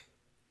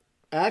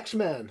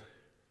Axeman.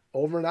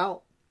 Over and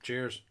out.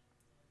 Cheers.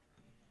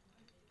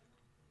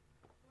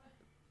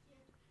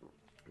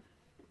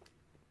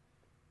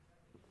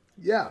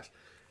 Yes,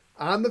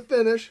 on the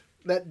finish,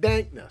 that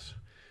dankness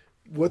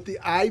with the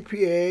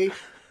IPA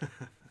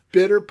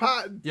bitter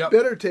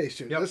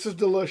tasting. Yep. This is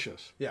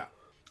delicious. Yeah,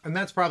 and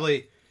that's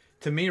probably,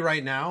 to me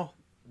right now,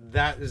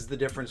 that is the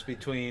difference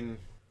between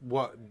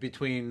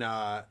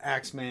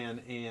Axeman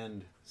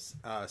and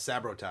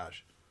Sabotage.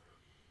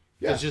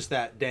 Yeah. It's just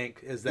that dank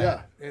is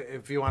that. Yeah.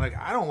 If you want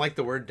to, I don't like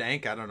the word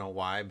dank. I don't know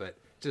why, but it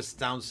just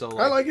sounds so.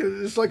 I like it.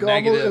 It's like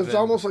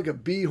almost like a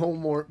bee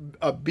porn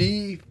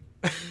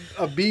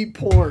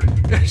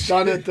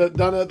done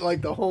at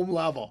like the home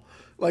level,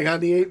 like on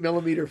the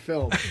 8mm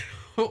film.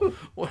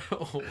 Well,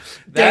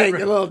 dang, a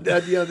little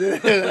dead.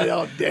 Dang.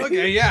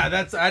 Okay, yeah,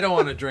 that's. I don't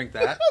want to drink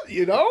that.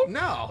 You know?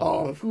 No.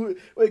 Oh,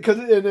 because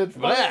it's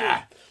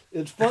funny.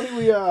 It's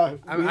funny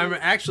I'm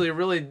actually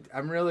really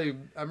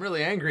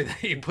angry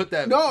that you put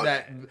that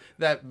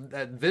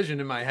vision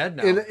in my head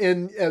now.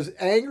 And as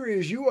angry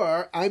as you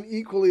are, I'm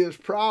equally as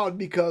proud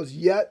because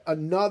yet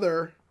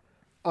another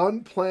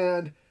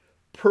unplanned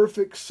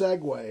perfect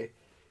segue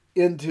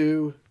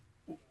into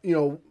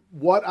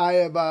what I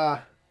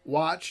have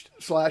watched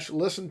 /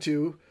 listened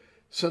to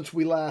since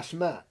we last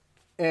met.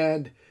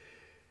 And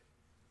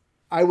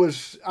I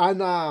was on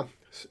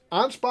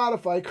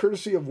Spotify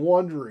courtesy of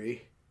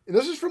Wondery. And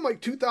this is from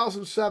like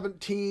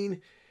 2017,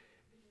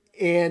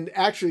 and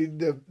actually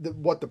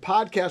what the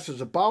podcast is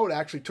about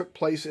actually took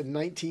place in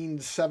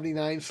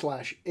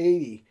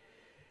 1979/80.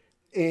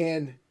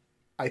 And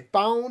I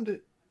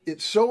found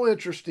it so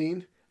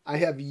interesting. I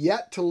have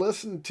yet to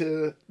listen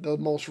to the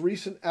most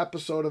recent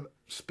episode of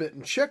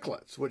Spittin'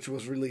 Chicklets, which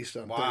was released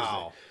on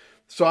Thursday.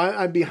 So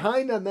I'm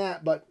behind on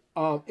that, but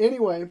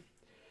anyway,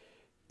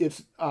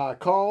 it's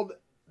called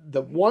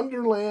The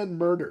Wonderland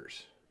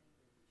Murders.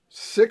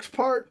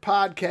 6-part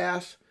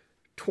podcast,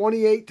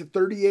 28 to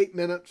 38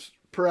 minutes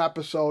per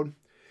episode.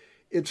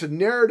 It's a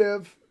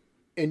narrative,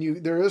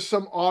 and there is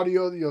some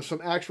audio,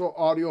 some actual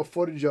audio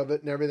footage of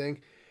it and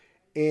everything.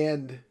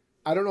 And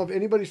I don't know if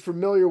anybody's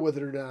familiar with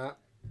it or not.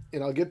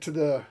 And I'll get to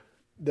the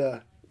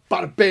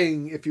bada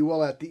bing, if you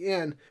will, at the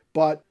end.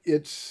 But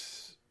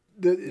it's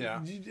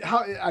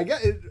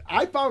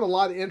I found a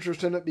lot of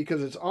interest in it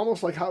because it's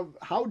almost like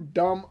how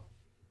dumb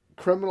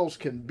criminals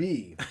can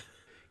be.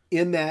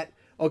 In that,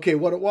 okay,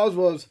 what it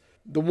was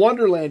the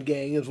Wonderland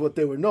Gang is what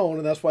they were known,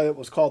 and that's why it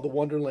was called the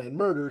Wonderland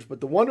Murders.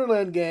 But the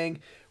Wonderland Gang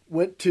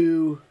went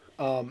to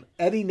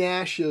Eddie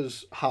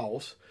Nash's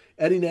house.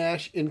 Eddie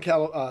Nash in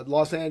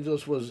Los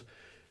Angeles was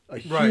a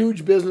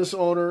huge business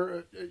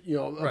owner,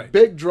 a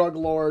big drug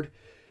lord.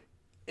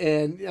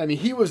 And, I mean,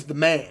 he was the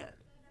man.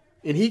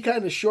 And he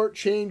kind of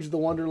shortchanged the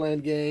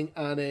Wonderland Gang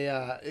on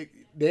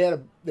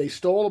they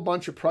stole a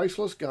bunch of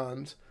priceless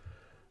guns.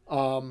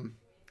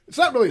 It's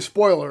not really a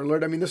spoiler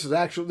alert. I mean, this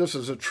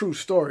is a true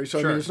story. So,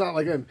 sure. I mean, it's not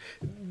like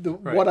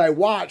what I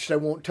watched, I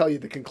won't tell you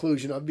the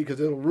conclusion of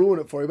because it'll ruin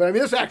it for you. But, I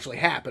mean, this actually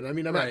happened. I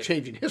mean, I'm not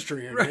changing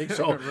history or anything.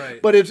 So,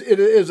 But it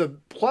is a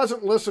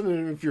pleasant listen.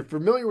 And if you're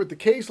familiar with the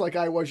case like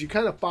I was, you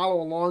kind of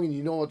follow along and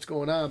you know what's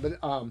going on. But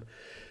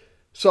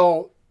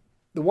so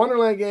the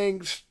Wonderland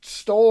gang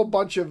stole a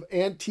bunch of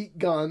antique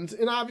guns,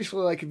 and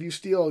obviously, like, if you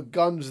steal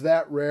guns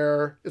that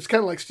rare, it's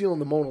kind of like stealing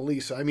the Mona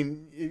Lisa. I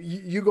mean,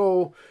 you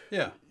go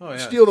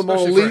steal the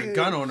Mona Lisa. For a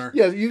gun owner.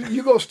 Yeah,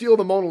 you go steal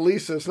the Mona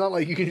Lisa. It's not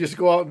like you can just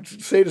go out and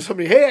say to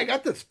somebody, "Hey, I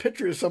got this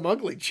picture of some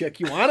ugly chick.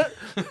 You want it?"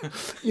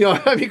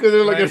 I mean, because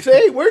they're like, right.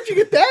 "Hey, where'd you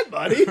get that,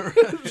 buddy?"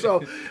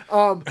 So,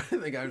 I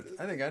think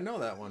I know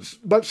that one.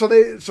 But so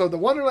the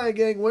Wonderland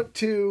gang went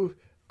to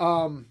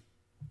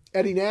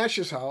Eddie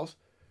Nash's house.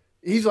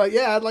 He's like,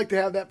 yeah, I'd like to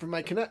have that for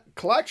my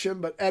collection,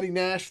 but Eddie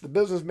Nash, the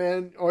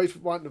businessman, always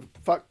wanting to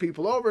fuck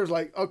people over, is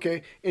like,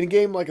 okay, and he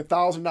gave him like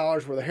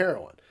 $1,000 worth of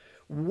heroin.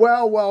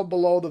 Well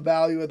below the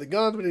value of the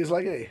guns, but he's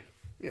like, hey,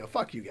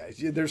 fuck you guys.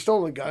 They're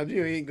stolen guns.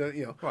 You ain't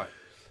gonna, Right.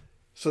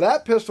 So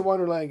that pissed the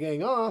Wonderland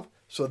gang off,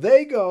 so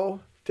they go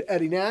to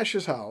Eddie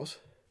Nash's house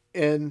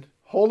and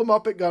hold him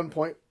up at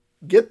gunpoint,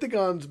 get the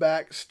guns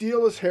back,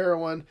 steal his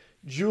heroin,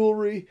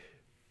 jewelry,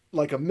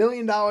 like $1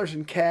 million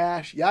in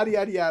cash, yada,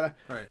 yada, yada.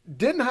 Right.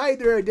 Didn't hide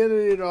their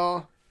identity at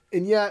all,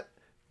 and yet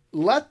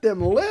let them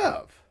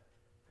live.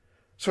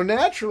 So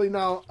naturally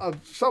now,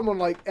 someone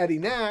like Eddie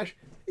Nash,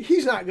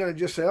 he's not going to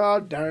just say,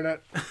 oh, darn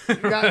it.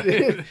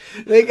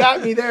 They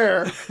got me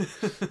there.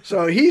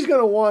 So he's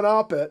going to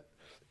one-up it.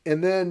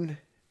 And then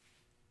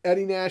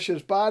Eddie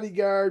Nash's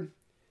bodyguard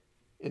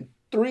and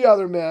 3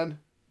 other men,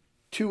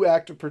 2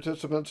 active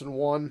participants and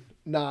 1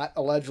 not,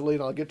 allegedly,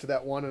 and I'll get to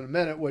that one in a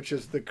minute, which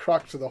is the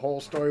crux of the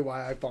whole story,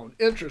 why I found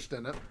interest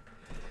in it.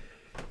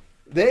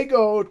 They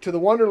go to the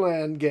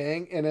Wonderland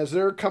gang, and as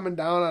they're coming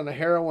down on a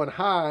heroin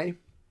high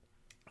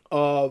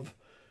of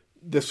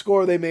the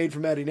score they made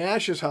from Eddie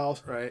Nash's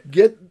house, right,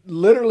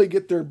 literally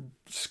get their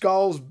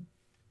skulls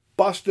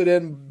busted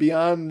in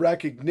beyond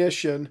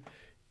recognition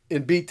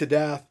and beat to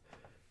death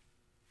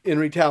in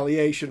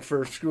retaliation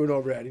for screwing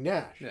over Eddie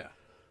Nash. Yeah.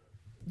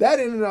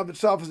 That in and of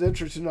itself is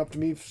interesting enough to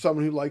me for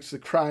someone who likes the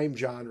crime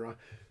genre.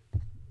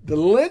 The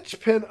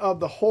linchpin of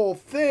the whole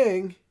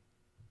thing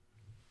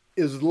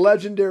is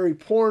legendary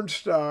porn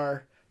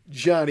star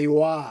Johnny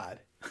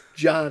Wad,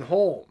 John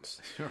Holmes.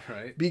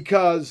 Right.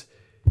 Because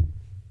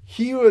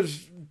he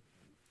was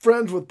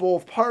friends with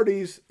both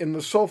parties and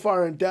was so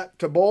far in debt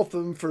to both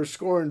of them for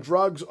scoring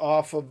drugs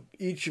off of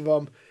each of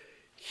them.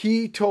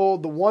 He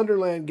told the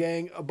Wonderland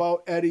gang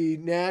about Eddie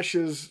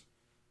Nash's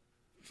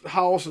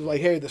house, is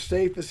like, hey, the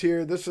safe is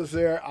here, this is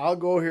there, I'll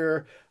go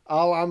here,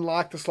 I'll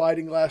unlock the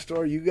sliding glass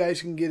door, you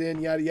guys can get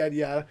in, yada yada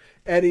yada.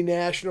 Eddie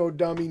Nash, no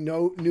dummy,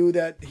 knew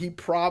that he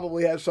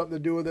probably had something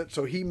to do with it,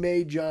 so he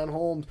made John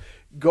Holmes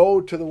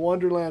go to the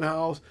Wonderland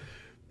house,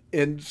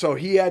 and so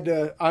he had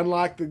to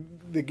unlock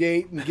the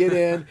gate and get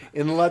in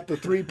and let the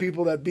 3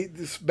 people that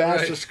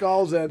bashed the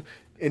skulls in.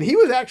 And he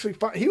was actually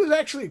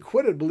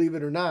acquitted, believe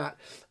it or not.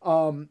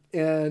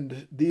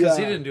 And because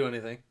he didn't do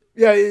anything.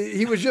 Yeah,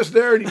 he was just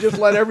there and he just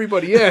let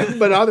everybody in.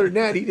 But other than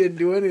that, he didn't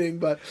do anything.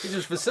 But he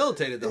just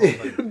facilitated the whole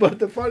thing.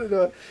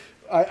 But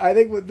I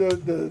think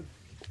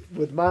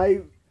with my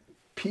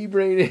pea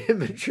brain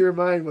immature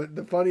mind, what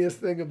the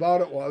funniest thing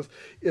about it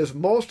is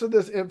most of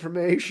this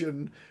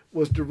information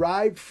was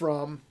derived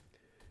from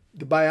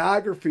the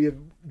biography of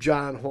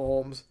John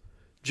Holmes.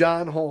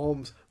 John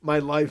Holmes, My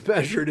Life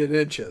Measured in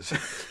Inches.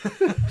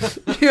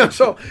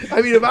 So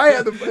I mean, if I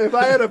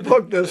had a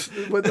book this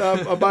with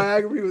a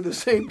biography with the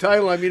same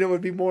title, I mean, it would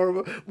be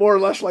more or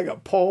less like a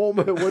poem.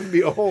 It wouldn't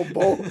be a whole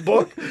book,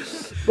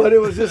 but it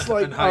was just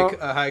like a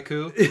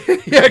haiku.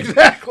 Yeah,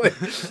 exactly.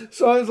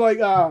 So it's like,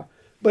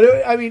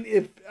 I mean,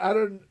 if I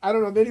don't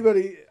know if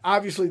anybody.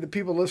 Obviously, the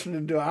people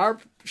listening to our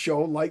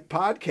show like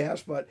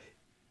podcasts, but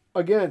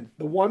again,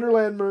 the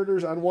Wonderland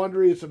Murders on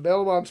Wondery. It's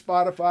available on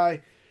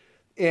Spotify.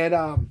 And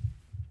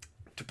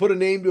to put a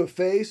name to a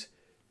face,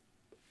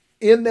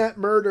 in that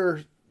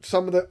murder,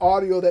 some of the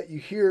audio that you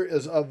hear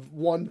is of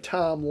one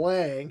Tom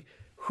Lang,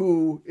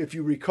 who, if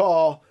you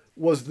recall,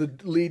 was the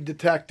lead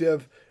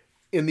detective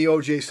in the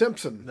O.J.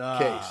 Simpson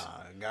case.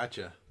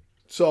 Gotcha.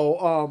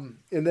 So,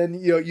 and then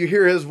you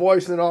hear his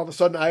voice, and then all of a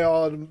sudden I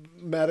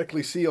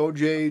automatically see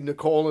O.J.,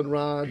 Nicole, and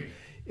Ron,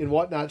 and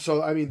whatnot.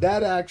 So, I mean,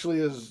 that actually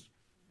is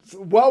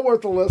well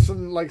worth a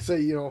listen. Like, say,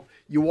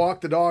 you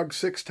walk the dog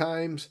 6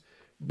 times.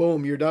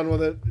 Boom, you're done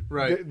with it.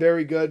 Right.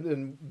 Very good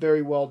and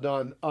very well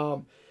done.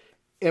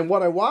 And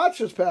what I watched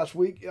this past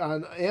week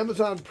on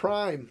Amazon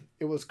Prime,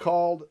 it was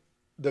called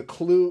The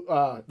Clue,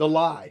 The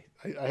Lie.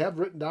 I have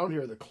written down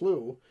here The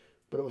Clue,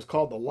 but it was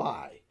called The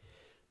Lie.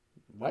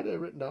 Why did I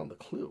written down The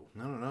Clue?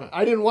 I don't know.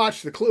 I didn't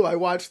watch The Clue. I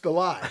watched The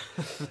Lie.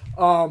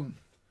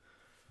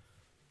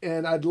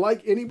 And I'd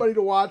like anybody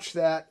to watch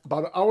that.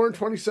 About 1 hour and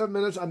 27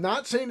 minutes. I'm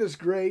not saying it's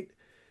great,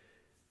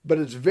 but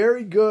it's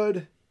very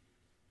good.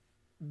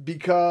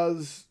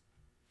 Because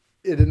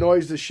it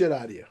annoys the shit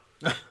out of you,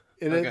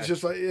 and okay. It's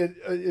just like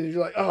you're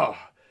like, oh,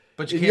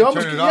 but you can't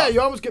turn it off. Yeah, you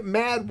almost get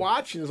mad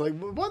watching. It's like,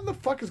 what the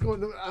fuck is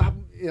going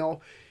on?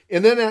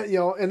 And then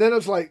and then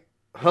it's like,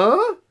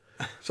 huh?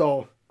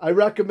 So I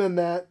recommend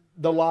that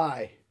The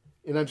Lie,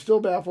 and I'm still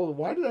baffled.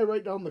 Why did I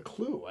write down The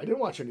Clue? I didn't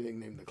watch anything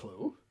named The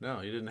Clue.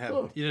 No, you didn't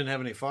have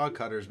any fog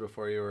cutters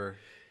before you were.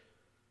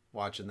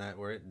 watching that.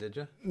 Did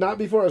you? Not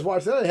before I was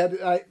watching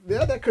that.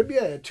 That could be.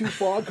 I had 2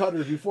 fog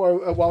cutters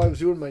before while I was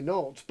doing my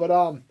notes. But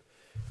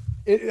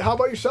how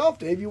about yourself,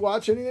 Dave? You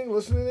watch anything,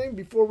 listen to anything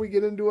before we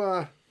get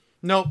into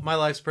Nope, my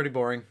life's pretty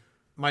boring.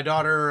 My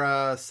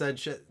daughter said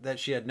that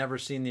she had never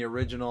seen the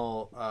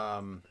original.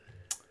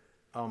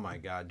 Oh my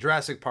God,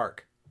 Jurassic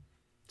Park.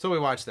 So we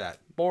watched that.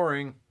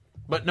 Boring,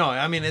 but no,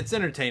 I mean it's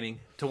entertaining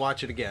to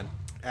watch it again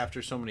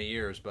after so many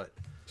years. But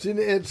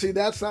see,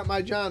 that's not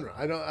my genre.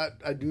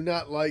 I do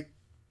not like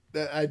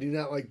that. I do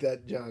not like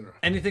that genre.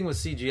 Anything with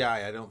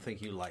CGI, I don't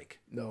think you like.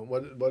 No,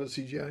 what is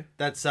CGI?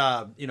 That's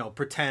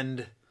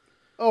pretend.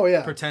 Oh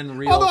yeah, pretend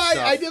real. Although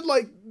stuff. I did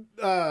like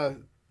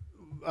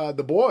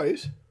The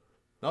Boys.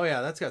 Oh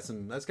yeah,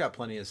 that's got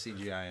plenty of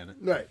CGI in it.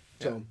 Right.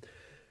 Yeah. So,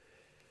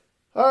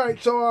 all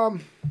right. So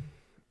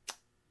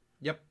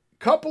Yep.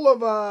 Couple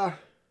of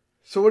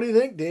so what do you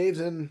think, Dave?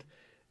 And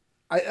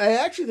I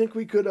actually think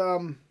we could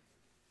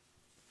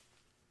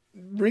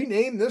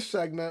rename this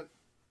segment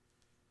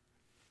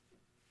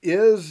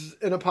 "Is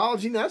an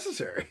Apology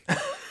Necessary?"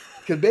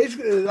 Because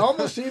basically it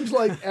almost seems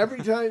like every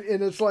time,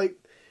 and it's like,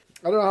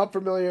 I don't know how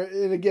familiar,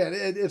 and again,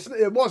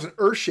 it wasn't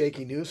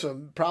earth-shaking news,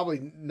 so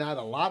probably not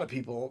a lot of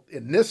people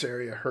in this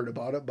area heard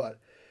about it, but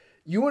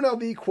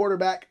UNLV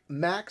quarterback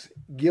Max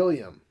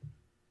Gilliam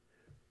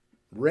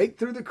raked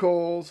through the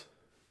coals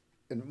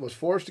and was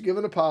forced to give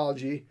an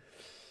apology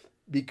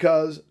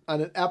because on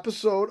an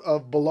episode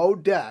of Below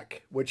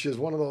Deck, which is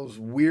one of those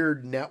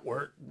weird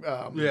network...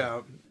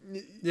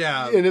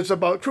 Yeah, and it's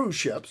about cruise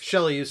ships.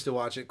 Shelley used to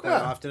watch it quite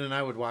Yeah. often, and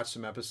I would watch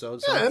some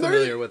episodes, so Yeah, I'm and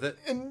familiar with it.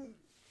 And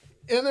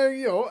there,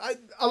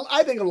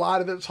 I think a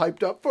lot of it's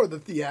hyped up for the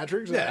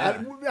theatrics.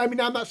 Yeah. I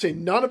mean, I'm not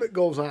saying none of it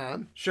goes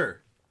on,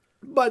 Sure.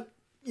 but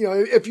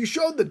if you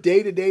showed the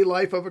day-to-day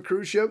life of a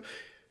cruise ship,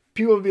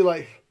 people would be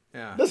like,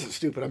 Yeah. "This is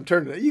stupid. I'm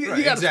turning it." You got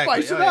to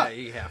exactly. spice it Oh, up. Yeah,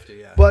 you have to.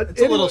 Yeah, But it's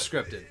a little anyway-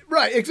 scripted.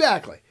 Right,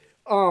 exactly.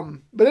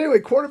 But anyway,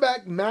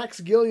 quarterback Max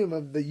Gilliam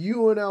of the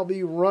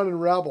UNLV Running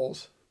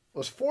Rebels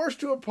was forced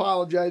to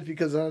apologize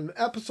because on an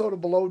episode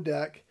of Below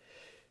Deck,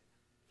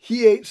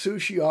 he ate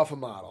sushi off a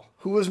model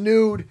who was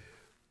nude,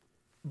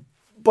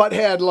 but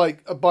had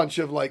like a bunch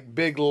of like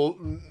big,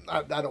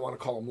 I don't want to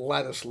call them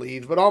lettuce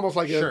leaves, but almost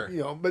like Sure.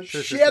 but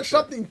Sure, she sure, had sure.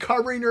 something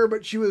covering her,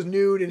 but she was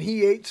nude, and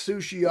he ate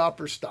sushi off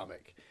her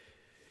stomach.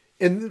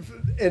 And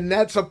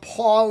that's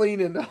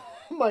appalling, and oh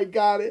my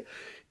God.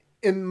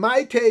 And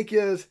my take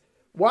is,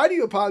 why do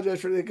you apologize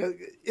for it? Because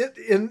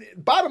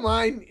bottom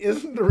line,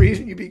 isn't the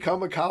reason you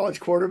become a college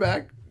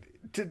quarterback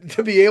to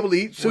be able to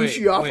eat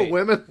sushi off of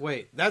women?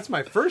 Wait, that's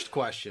my first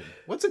question.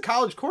 What's a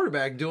college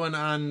quarterback doing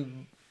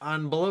on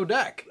Below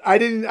Deck? I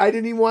didn't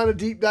even want to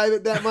deep dive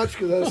it that much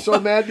because I was so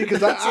mad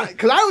because I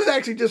was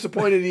actually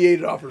disappointed he ate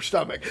it off her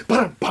stomach.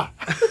 No,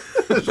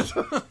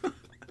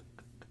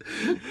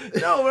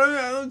 but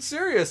I'm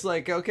serious.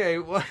 Like, okay,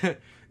 what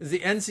is the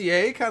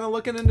NCAA kind of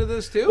looking into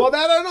this too? Well,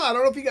 that I don't know. I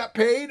don't know if he got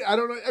paid. I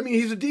don't know. I mean,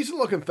 he's a decent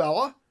looking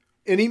fella.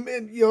 And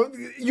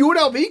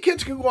UNLV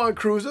kids can go on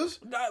cruises.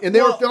 And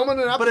they were filming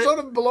an episode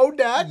of Below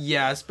Deck.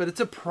 Yes, but it's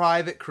a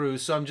private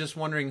cruise, so I'm just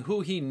wondering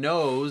who he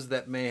knows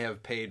that may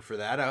have paid for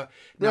that.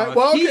 Now,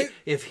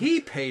 if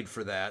he paid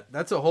for that,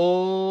 that's a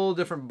whole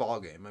different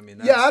ballgame. I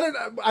mean,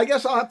 I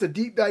guess I'll have to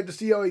deep dive to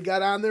see how he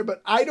got on there,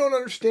 but I don't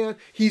understand.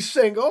 He's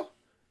single.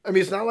 I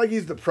mean, it's not like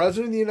he's the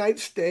president of the United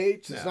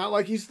States. It's not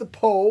like he's the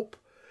Pope.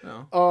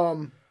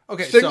 No.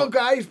 Okay, single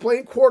guy. He's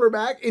playing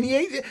quarterback, and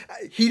he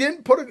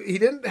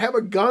didn't have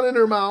a gun in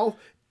her mouth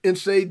and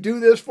say, "Do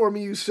this for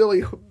me, you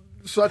silly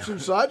such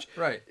and such."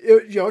 Right.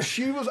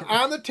 She was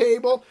on the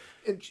table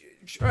and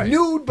Right.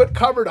 nude but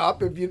covered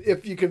up.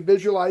 If you can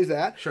visualize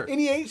that. Sure. And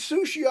he ate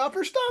sushi off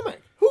her stomach.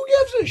 Who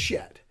gives a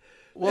shit?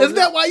 Well, Isn't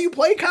that why you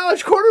play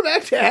college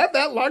quarterback, to have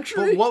that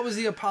luxury? But what was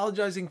he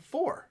apologizing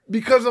for?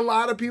 Because a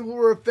lot of people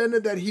were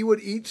offended that he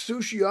would eat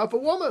sushi off a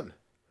woman.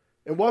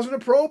 It wasn't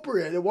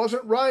appropriate. It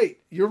wasn't right.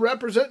 You're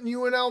representing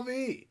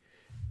UNLV.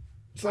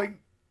 It's like,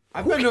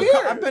 I've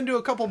who been to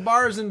a couple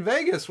bars in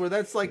Vegas where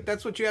that's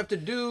what you have to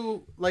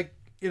do. Like,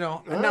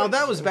 Now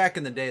that was back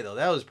in the day though.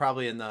 That was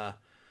probably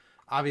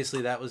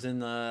obviously that was in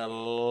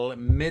the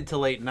mid to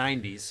late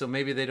 90s. So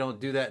maybe they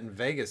don't do that in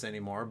Vegas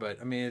anymore. But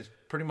I mean, it's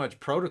pretty much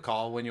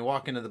protocol when you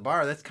walk into the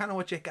bar. That's kind of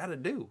what you got to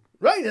do.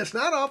 Right. It's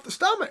not off the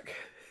stomach.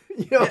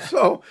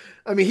 So,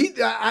 I mean,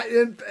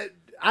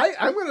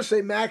 I'm going to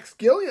say Max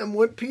Gilliam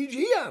went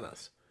PG on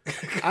us.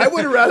 I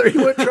would have rather he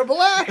went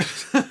triple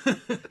X.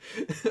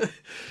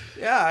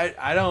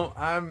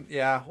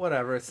 Yeah,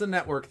 whatever. It's the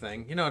network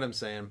thing. You know what I'm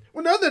saying?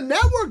 Well, no, the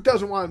network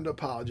doesn't want him to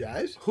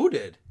apologize. Who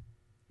did?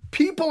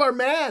 People are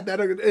mad that.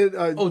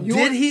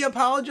 Did he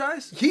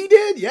apologize? He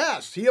did.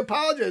 Yes, he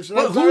apologized.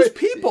 But who's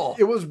people?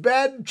 It was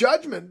bad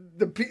judgment.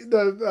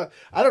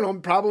 I don't know.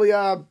 Probably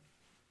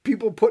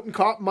people putting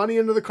money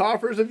into the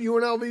coffers of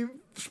UNLV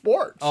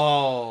sports.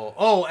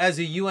 As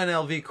a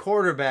UNLV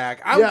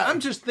quarterback, I'm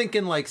just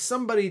thinking like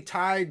somebody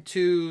tied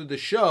to the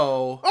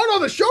show. Oh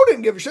no, the show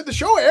didn't give a shit. The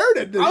show aired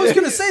it. I was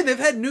gonna say they've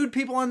had nude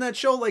people on that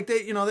show. Like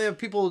they have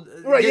people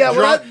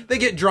they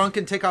get drunk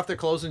and take off their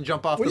clothes and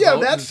jump off. The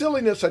boat that's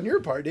silliness on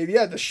your part, Dave.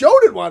 Yeah, the show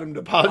didn't want him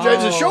to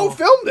apologize. The show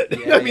filmed it.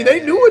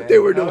 They knew what they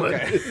were doing.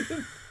 Okay.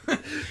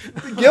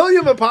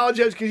 Gilliam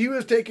apologized because he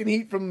was taking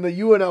heat from the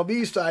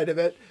UNLV side of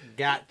it.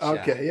 Gotcha.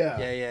 Okay,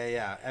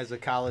 yeah. As a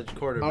college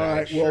quarterback. All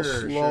right, we'll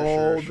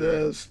slow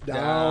this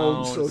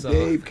down so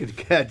Dave can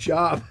catch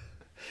up.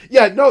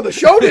 Yeah, no, the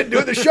show didn't do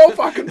it. The show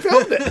fucking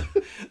filmed it.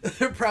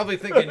 They're probably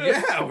thinking,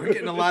 we're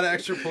getting a lot of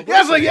extra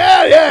publicity.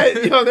 Yeah,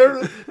 it's like,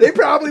 they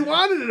probably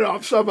wanted it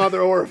off some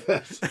other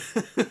orifice.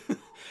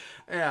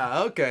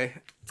 Yeah, okay.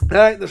 All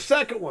right, the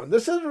second one.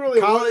 This isn't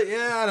really college.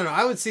 I don't know.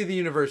 I would see the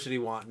university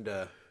wanting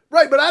to.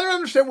 Right, but I don't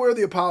understand where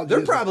the apology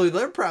is.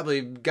 They're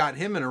probably got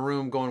him in a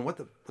room going, what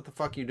the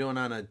fuck are you doing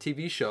on a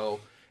TV show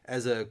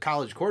as a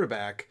college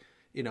quarterback?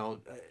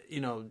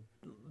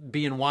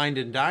 Being wined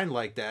and dined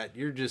like that.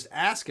 You're just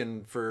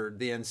asking for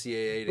the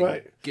NCAA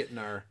to get in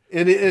our...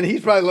 And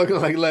he's probably looking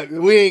like, look,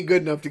 we ain't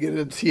good enough to get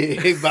an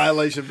NCAA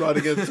violation brought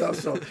against us.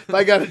 So if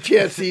I got a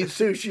chance to eat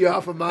sushi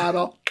off a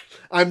model,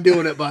 I'm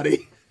doing it,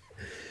 buddy.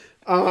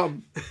 All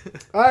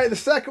right, the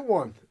second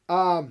one.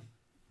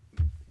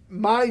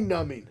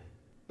 Mind-numbing.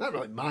 Not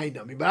really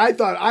mind-numbing, but I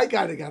thought I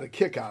got a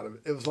kick out of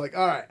it. It was like,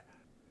 all right,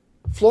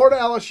 Florida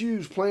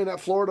LSU's playing at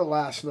Florida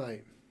last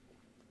night.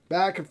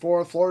 Back and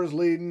forth. Florida's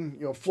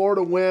leading.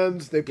 Florida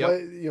wins. They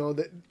play,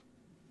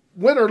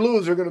 win or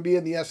lose, they're going to be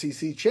in the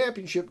SEC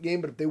championship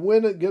game. But if they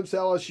win against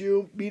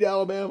LSU, beat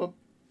Alabama,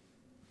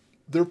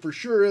 they're for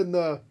sure in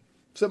the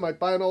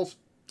semifinals.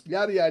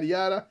 Yada, yada,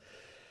 yada.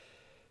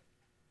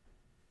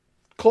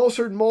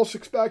 Closer than most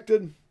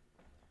expected.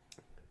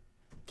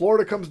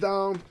 Florida comes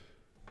down.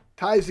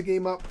 Ties the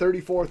game up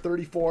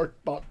 34-34,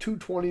 about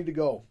 2:20 to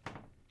go.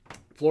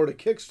 Florida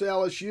kicks to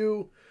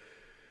LSU.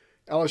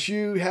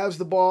 LSU has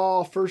the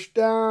ball, first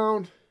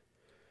down,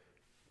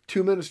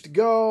 2 minutes to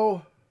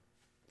go,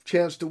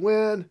 chance to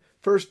win,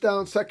 first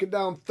down, second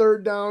down,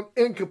 third down,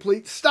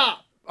 incomplete,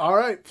 stop. All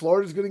right,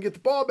 Florida's going to get the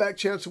ball back,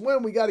 chance to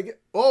win. We got to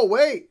get,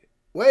 wait.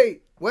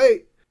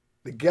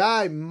 The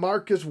guy,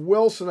 Marcus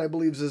Wilson, I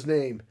believe is his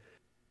name,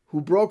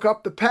 who broke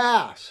up the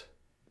pass.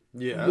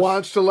 Yes.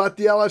 Wants to let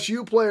the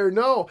LSU player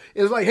know.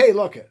 It's like, hey,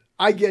 look,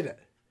 I get it.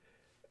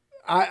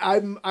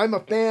 I'm a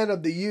fan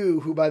of the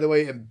U, who, by the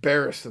way,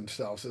 embarrassed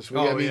themselves this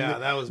week.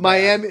 That was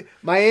Miami. Bad.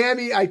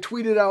 Miami. I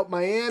tweeted out.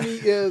 Miami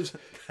is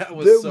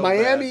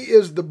Miami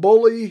is the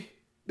bully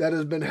that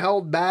has been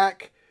held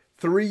back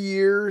 3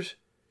 years,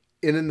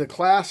 and in the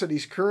class that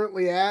he's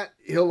currently at,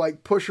 he'll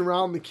like push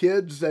around the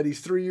kids that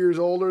he's 3 years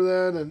older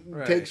than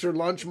and takes their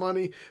lunch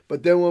money.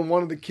 But then when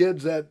one of the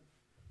kids that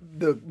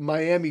the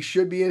Miami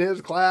should be in his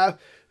class,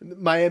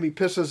 Miami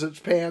pisses its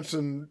pants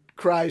and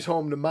cries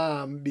home to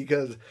mom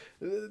because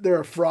they're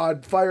a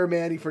fraud. Fire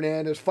Manny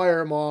Fernandez, fire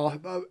them all.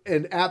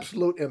 An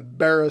absolute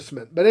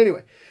embarrassment. But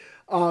anyway,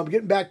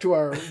 getting back to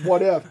our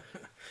what if.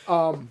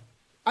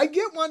 I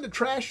get wanting to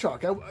trash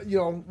talk.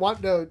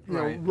 Want to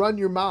run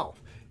your mouth.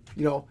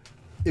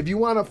 If you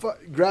want to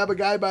grab a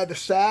guy by the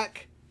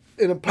sack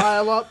in a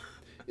pile up,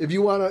 if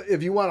you want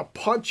to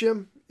punch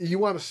him. You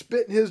want to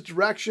spit in his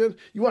direction.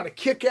 You want to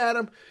kick at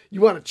him.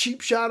 You want to cheap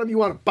shot him. You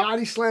want to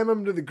body slam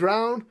him to the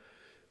ground.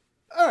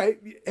 All right.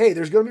 Hey,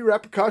 there's going to be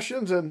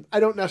repercussions, and I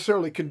don't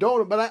necessarily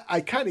condone it, but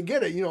I kind of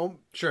get it.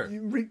 Sure.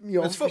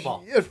 It's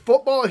football. It's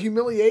football,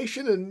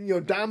 humiliation,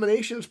 and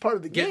domination is part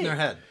of the game. Get in their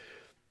head.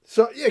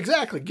 So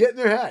exactly, get in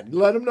their head.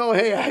 Let them know,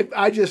 hey,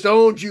 I just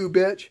owned you,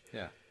 bitch.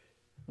 Yeah.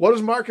 What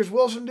does Marcus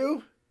Wilson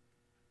do?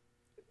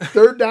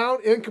 Third down,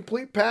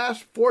 incomplete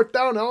pass. Fourth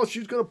down,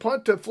 LSU's going to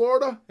punt to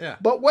Florida. Yeah.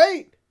 But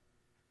wait.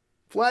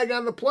 Flag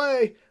on the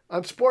play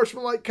on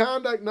sportsmanlike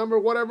conduct number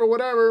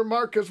whatever,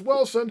 Marcus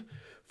Wilson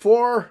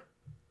for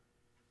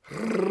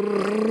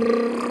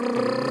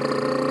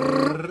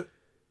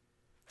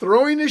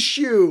throwing a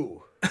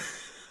shoe.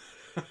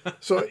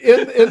 So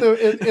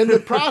in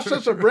the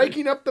process of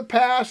breaking up the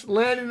pass,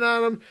 landing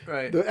on him,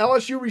 the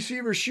LSU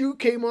receiver's shoe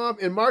came off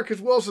in Marcus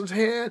Wilson's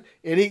hand,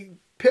 and he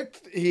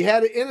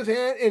had it in his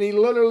hand, and he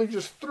literally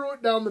just threw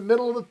it down the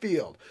middle of the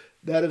field.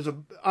 That is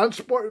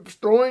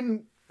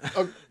throwing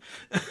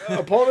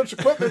opponent's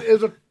equipment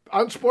is an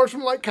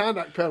unsportsmanlike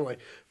conduct penalty.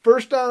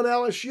 First down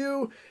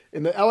LSU,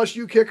 and the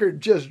LSU kicker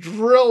just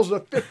drills a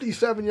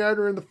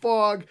 57-yarder in the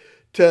fog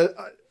to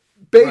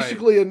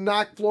basically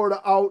knock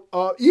Florida out.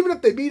 Even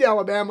if they beat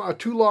Alabama, a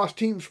two-loss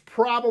team's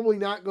probably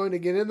not going to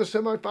get in the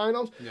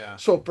semifinals. Yeah.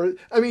 So,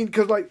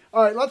 because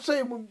all right, let's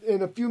say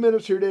in a few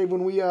minutes here, Dave,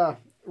 when we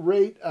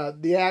rate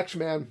the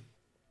Axeman,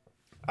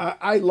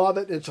 I love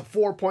it. It's a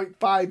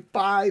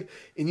 4.55,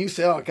 and you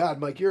say, "Oh God,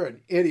 Mike, you're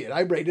an idiot." I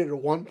rated it a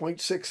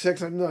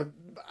 1.66. I'm not.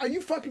 Are you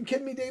fucking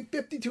kidding me, Dave?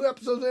 52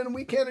 episodes in, and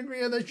we can't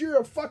agree on this. You're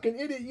a fucking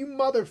idiot, you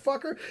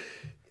motherfucker.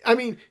 I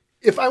mean,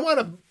 if I want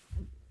to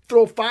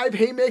throw 5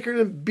 haymakers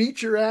and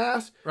beat your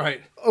ass, right?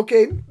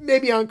 Okay,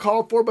 maybe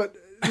uncalled for, but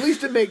at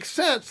least it makes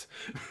sense.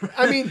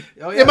 I mean,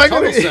 Oh, yeah,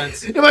 total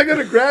sense. Am I going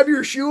to grab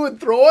your shoe and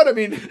throw it? I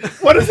mean,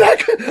 what is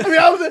that?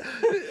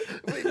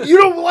 I mean, you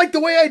don't like the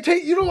way I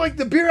take. You don't like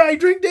the beer I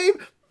drink,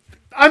 Dave.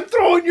 I'm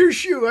throwing your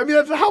shoe. I mean,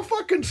 that's how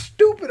fucking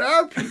stupid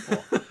are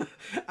people?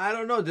 I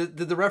don't know. Did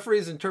the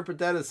referees interpret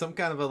that as some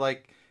kind of a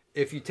like?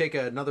 If you take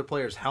another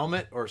player's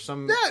helmet or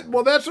some... Yeah,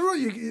 well, that's the rule.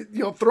 You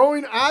know,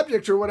 throwing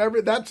objects or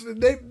whatever,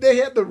 they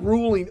had the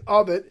ruling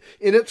of it,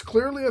 and it's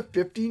clearly a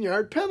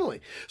 15-yard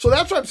penalty. So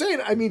that's what I'm saying.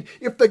 I mean,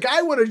 if the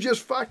guy would have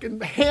just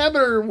fucking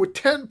hammered her with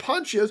 10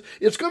 punches,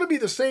 it's going to be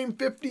the same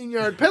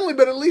 15-yard penalty,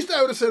 but at least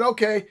I would have said,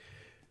 okay,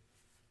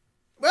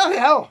 well,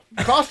 hell,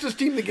 cost his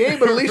team the game,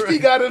 but at least he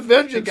got his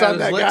vengeance on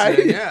that guy.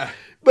 Yeah.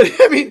 But,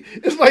 I mean,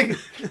 it's like...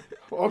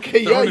 Okay,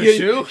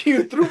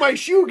 you threw my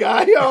shoe,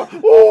 guy.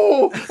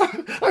 Oh,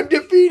 I'm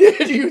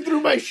defeated. You threw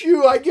my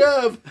shoe. I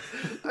give.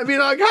 I mean,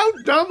 like, how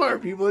dumb are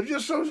people? It's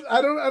just so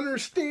I don't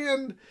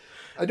understand.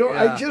 I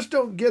just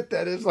don't get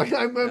that. It's like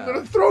I'm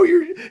gonna throw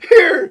your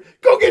here.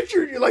 Go get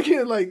your like.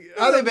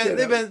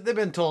 They've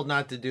been told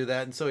not to do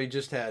that, and so he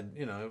just had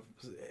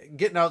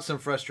getting out some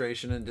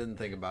frustration and didn't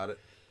think about it.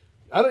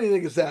 I don't even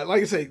think it's that.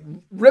 Like I say,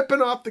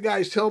 ripping off the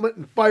guy's helmet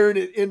and firing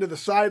it into the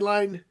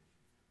sideline.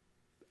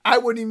 I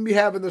wouldn't even be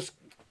having this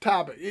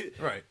topic.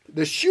 Right.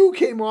 The shoe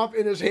came off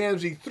in his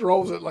hands. He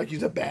throws it like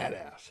he's a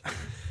badass.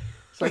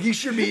 It's like he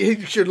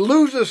should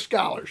lose a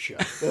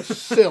scholarship. That's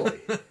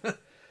silly.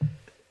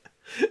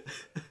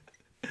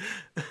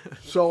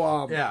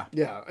 So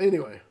yeah.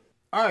 Anyway.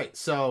 All right.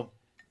 So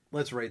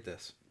let's rate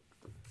this.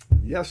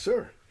 Yes,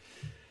 sir.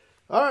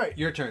 All right.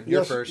 Your turn.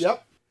 You're first.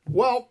 Yep.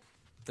 Well,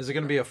 is it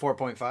going to be a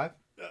 4.5?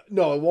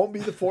 No, it won't be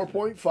the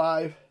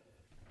 4.5.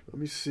 Let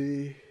me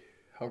see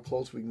how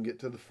close we can get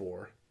to the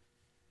 4.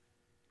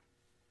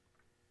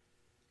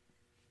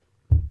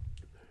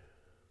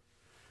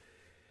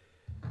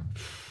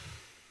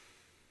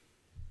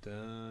 Da,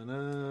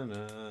 na,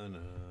 na,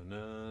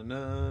 na,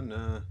 na,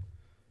 na,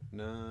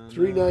 na,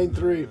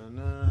 393.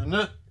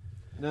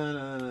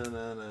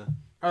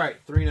 All right,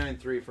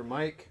 393 for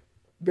Mike.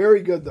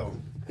 Very good though.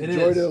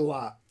 Enjoyed it a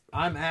lot.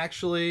 I'm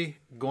actually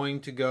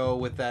going to go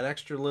with that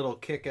extra little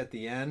kick at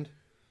the end.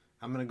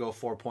 I'm going to go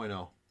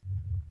 4.0.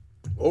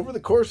 Over the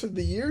course of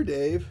the year,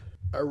 Dave,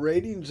 our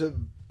ratings have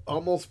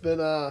almost been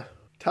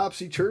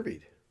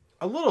topsy-turvied.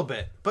 A little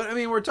bit. But, I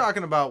mean, we're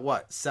talking about,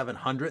 what,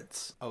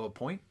 0.07 of a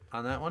point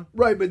on that one?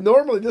 Right, but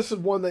normally this is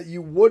one that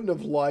you wouldn't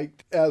have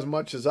liked as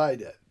much as I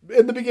did.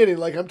 In the beginning,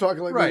 like I'm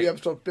talking like maybe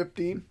episode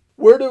 15.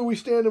 Where do we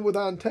stand with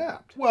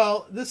Untapped?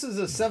 Well, this is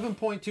a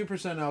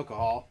 7.2%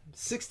 alcohol,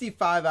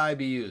 65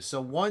 IBUs.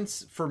 So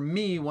once the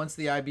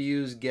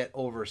IBUs get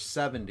over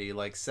 70,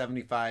 like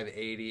 75,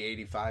 80,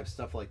 85,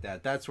 stuff like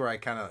that, that's where I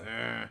kind of,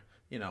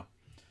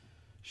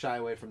 shy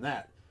away from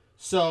that.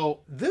 So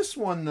this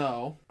one,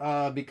 though,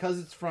 because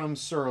it's from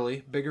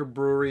Surly, bigger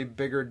brewery,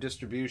 bigger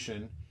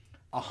distribution,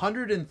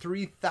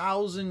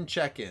 103,000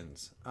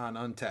 check-ins on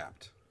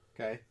Untapped.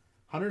 Okay?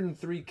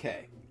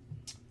 103K.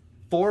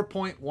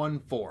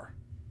 4.14.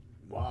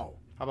 Wow.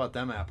 How about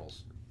them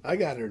apples? I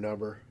got her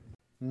number.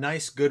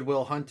 Nice Good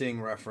Will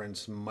Hunting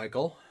reference,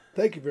 Michael.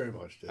 Thank you very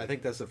much, Dave. I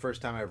think that's the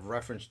first time I've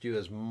referenced you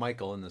as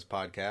Michael in this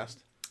podcast.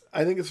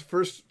 I think it's the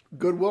first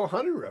Good Will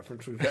Hunting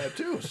reference we've had,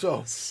 too.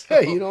 So,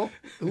 hey,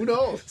 who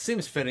knows?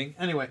 Seems fitting.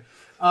 Anyway,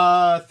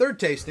 third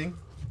tasting.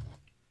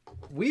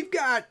 We've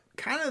got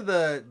kind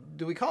of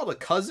do we call it a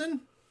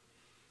cousin?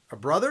 A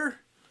brother?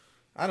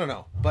 I don't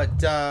know.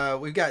 But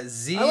we've got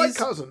Z's. I like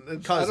cousin. I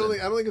don't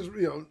think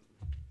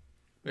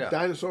it's,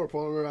 dinosaur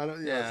polar.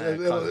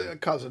 A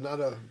cousin, not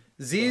a...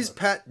 Z's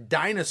Pet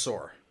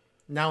Dinosaur.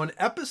 Now, in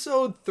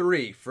episode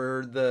 3,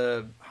 for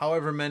the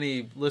however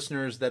many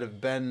listeners that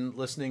have been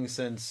listening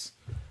since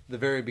the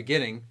very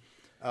beginning,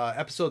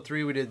 episode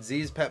 3 we did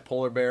Z's Pet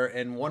Polar Bear,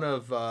 and one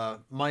of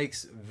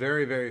Mike's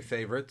very, very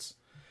favorites.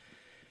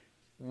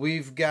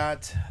 We've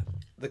got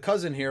the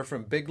cousin here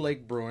from Big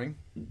Lake Brewing,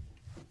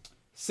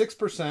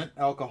 6%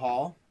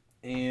 alcohol,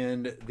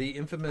 and the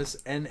infamous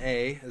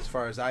NA as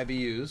far as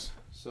IBUs.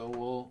 So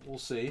we'll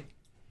see.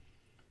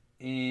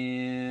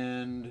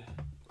 And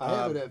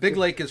Big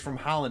Lake is from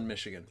Holland,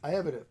 Michigan. I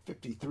have it at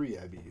 53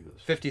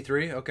 IBUs.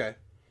 53? Okay.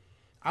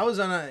 I was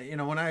on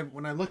when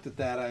I looked at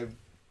that,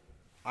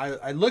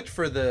 I looked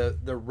for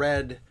the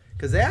red,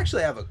 because they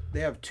actually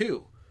have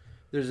two.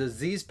 There's a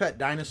Z's Pet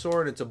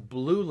Dinosaur, and it's a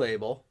blue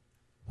label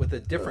with a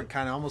different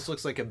kind of, almost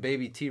looks like a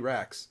baby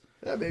T-Rex.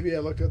 Yeah, maybe I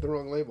looked at the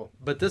wrong label.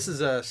 But this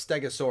is a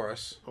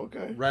Stegosaurus.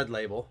 Okay. Red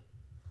label.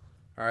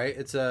 All right.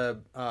 It's a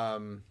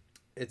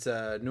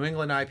New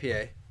England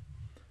IPA.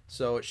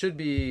 So it should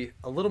be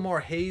a little more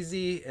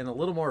hazy and a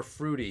little more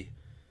fruity,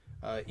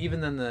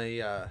 even than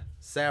the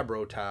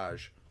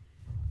Sabrotage.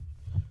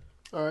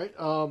 All right.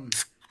 Well,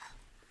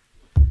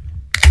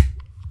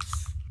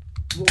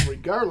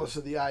 regardless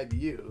of the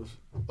IBUs,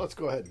 let's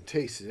go ahead and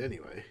taste it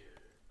anyway.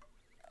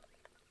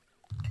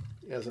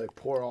 As I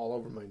pour all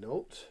over my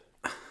notes.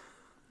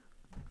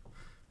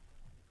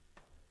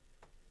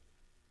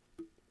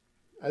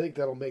 I think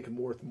that'll make them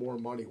worth more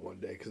money one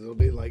day, because it'll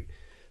be like,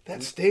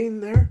 That stain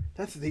there,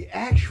 that's the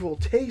actual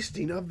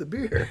tasting of the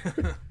beer.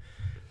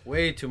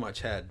 Way too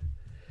much head.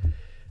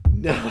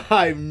 No,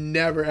 I've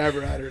never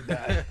ever uttered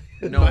that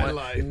in No my one,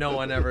 life. no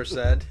one ever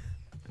said.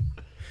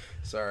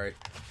 Sorry.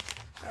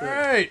 All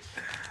right.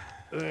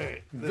 All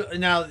right.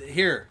 Now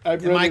here,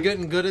 I've am I read-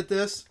 getting good at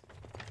this?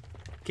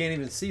 Can't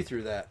even see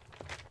through that.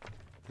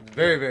 It's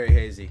very, very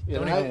hazy.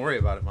 Don't even worry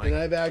about it, Mike. And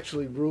I've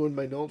actually ruined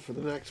my notes for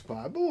the next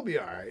pod, but we'll be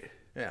all right.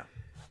 Yeah.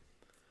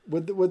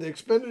 With the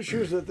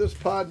expenditures that this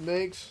pod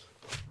makes,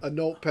 a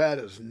notepad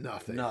is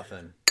nothing.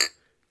 Nothing.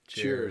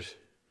 Cheers.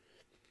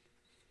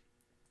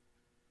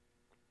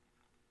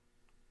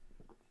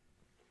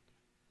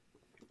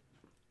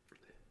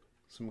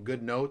 Some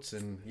good notes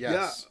and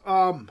yes.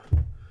 Yeah.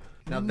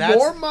 Now that's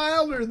More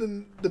milder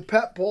than the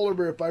Pet Polar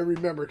Bear, if I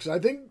remember, because I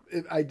think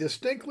I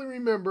distinctly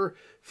remember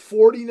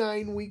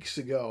 49 weeks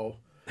ago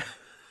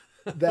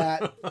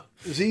that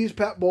Z's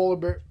Pet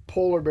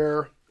Polar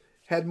Bear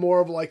had more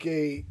of like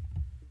a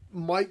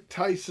Mike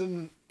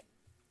Tyson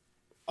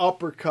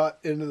uppercut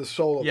into the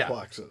solar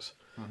plexus.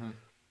 Mm-hmm.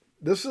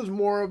 This is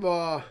more of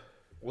a.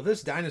 Well,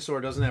 this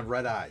dinosaur doesn't have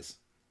red eyes.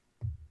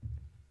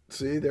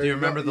 See, there Do you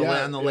remember go.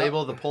 on the Yeah.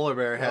 label? The polar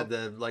bear had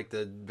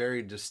the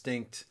very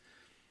distinct,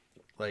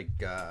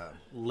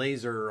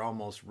 laser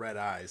almost red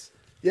eyes.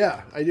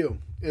 Yeah, I do.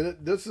 And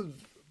this is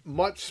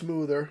much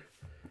smoother.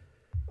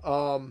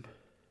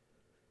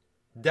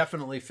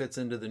 Definitely fits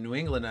into the New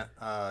England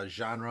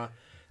genre.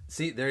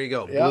 See, there you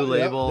go, Yeah, blue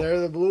label. Yeah, they're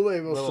the blue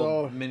label. Little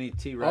So mini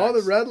T-Rex. oh,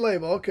 the red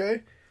label.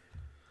 Okay,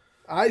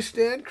 I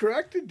stand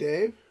corrected,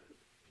 Dave.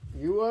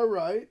 You are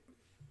right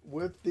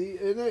with the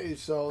NA.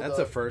 So That's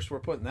a first. We're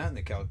putting that in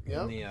the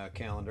Yeah.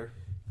 calendar.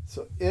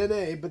 So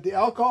NA, but the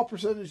alcohol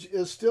percentage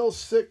is still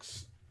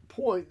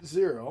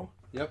 6.0,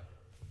 Yep.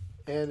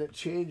 and it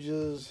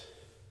changes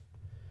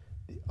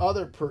the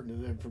other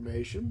pertinent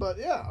information. But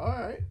yeah, all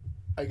right.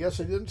 I guess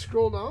I didn't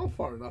scroll down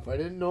far enough. I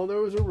didn't know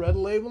there was a red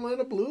label and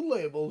a blue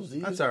label.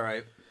 That's all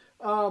right.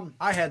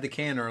 I had the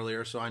can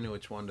earlier, so I knew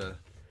which one to.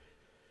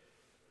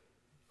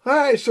 All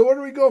right, so where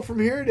do we go from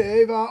here,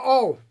 Dave?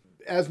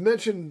 As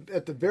mentioned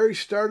at the very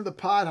start of the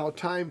pod, how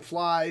time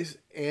flies,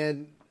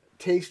 and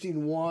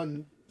tasting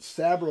one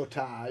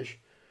Sabotage,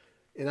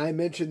 and I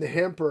mentioned the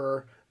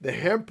Hemperor. The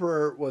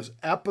Hemperor was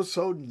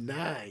episode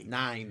 9.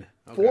 9.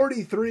 Okay.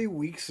 43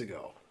 weeks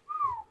ago.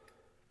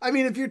 I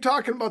mean, if you're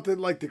talking about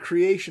the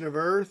creation of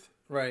Earth,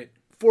 Right.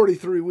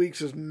 43 weeks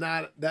is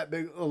not that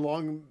big a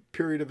long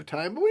period of a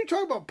time. But when you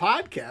talk about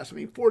podcasts, I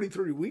mean,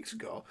 43 weeks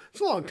ago, it's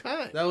a long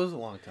time. That was a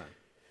long time.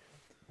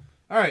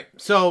 All right,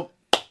 so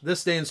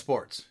this day in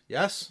sports,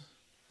 yes?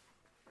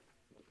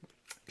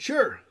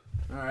 Sure.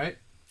 All right,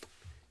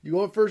 You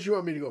going first? You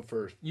want me to go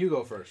first? you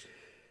go first.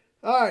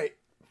 All right.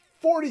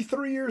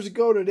 43 years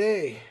ago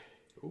today,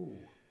 Ooh.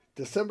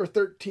 December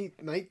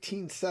 13th,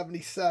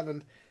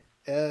 1977,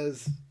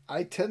 as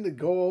I tend to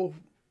go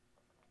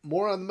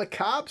more on the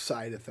macabre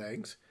side of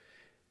things.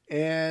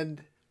 And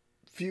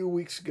a few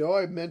weeks ago,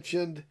 I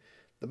mentioned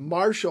the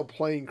Marshall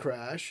plane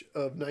crash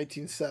of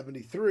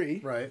 1973,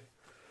 Right.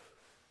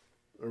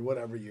 or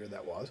whatever year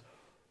that was.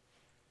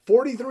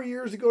 43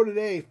 years ago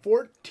today,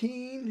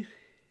 14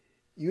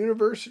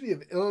 University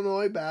of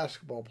Illinois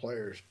basketball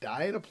players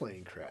die in a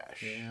plane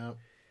crash. Yeah.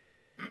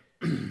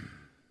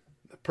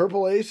 The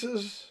Purple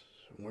Aces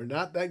were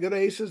not that good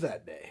aces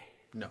that day.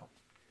 No.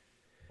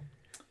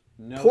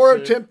 No. Poor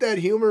sir. attempt at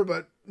humor,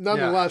 but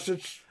nonetheless,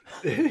 it's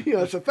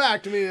it's a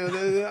fact. I mean,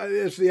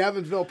 it's the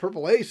Evansville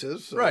Purple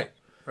Aces. So. Right.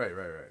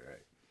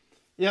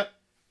 Yep,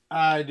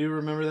 I do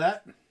remember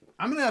that.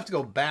 I'm gonna have to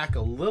go back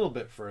a little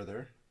bit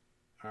further.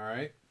 All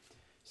right.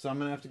 So I'm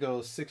gonna have to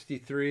go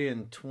 63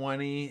 and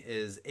 20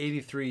 is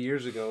 83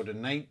 years ago to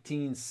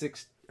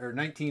 1936.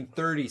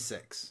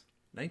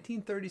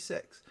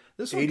 1936.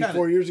 This one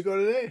 84 years ago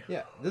today.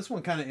 Yeah, this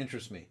one kind of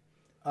interests me.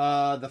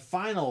 The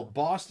final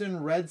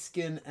Boston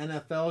Redskin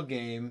NFL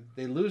game,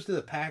 they lose to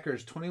the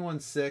Packers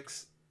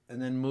 21-6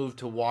 and then move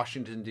to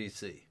Washington,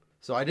 D.C.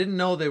 So I didn't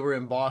know they were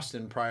in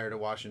Boston prior to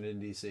Washington,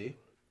 D.C.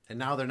 And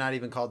now they're not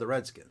even called the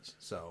Redskins.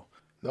 So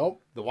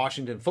Nope. the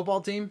Washington football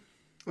team?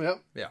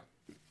 Yep. Yeah.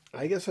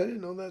 I guess I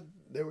didn't know that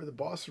they were the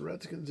Boston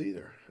Redskins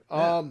either.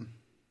 Yeah.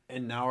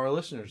 And now our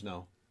listeners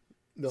know.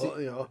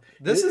 No,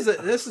 This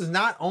is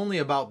not only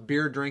about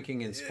beer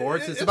drinking and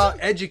sports. It's it's about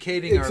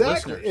educating our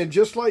listeners. And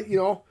just like,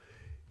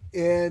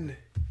 and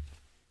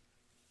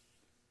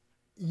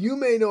you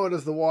may know it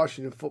as the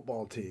Washington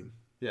football team,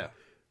 Yeah.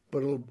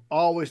 but it'll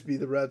always be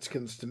the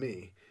Redskins to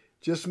me.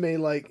 Just you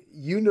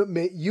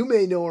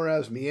may know her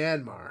as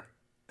Myanmar,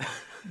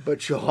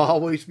 but she'll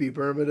always be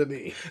Burma to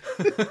me.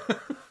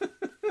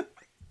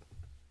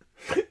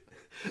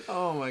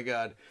 Oh my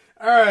God.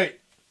 All right.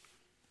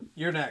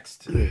 You're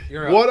next.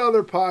 You're up. What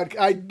other podcast?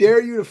 I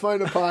dare you to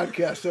find a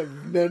podcast that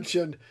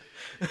mentioned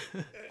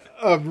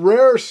a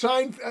rare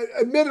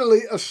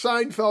admittedly a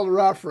Seinfeld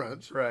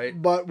reference, Right.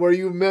 But where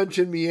you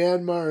mentioned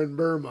Myanmar and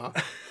Burma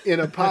in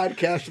a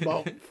podcast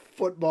about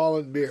football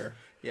and beer.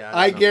 Yeah.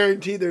 I don't know.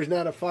 guarantee there's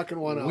not a fucking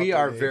one out there. We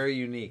are Dave. very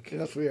unique.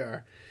 Yes, we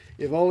are.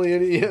 If only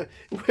any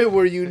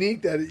we're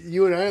unique that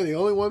you and I are the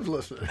only ones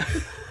listening.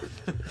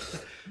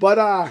 But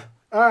all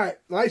right,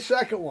 my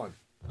second one,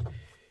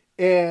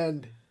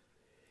 and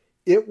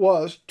it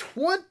was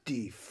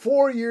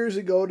 24 years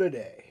ago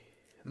today.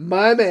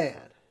 My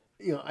man,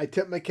 I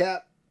tip my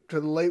cap to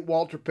the late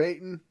Walter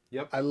Payton.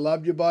 Yep. I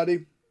loved you,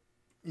 buddy.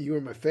 You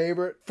were my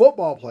favorite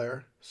football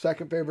player,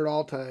 second favorite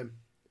all time.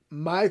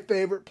 My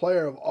favorite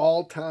player of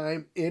all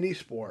time, any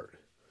sport.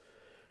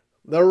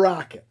 The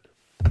Rocket.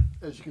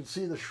 As you can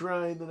see, the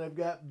shrine that I've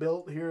got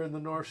built here in the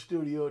North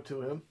Studio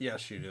to him.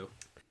 Yes, you do.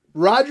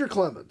 Roger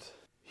Clemens.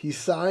 He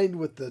signed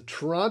with the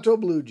Toronto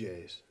Blue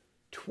Jays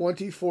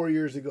 24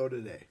 years ago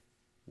today.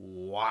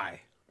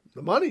 Why?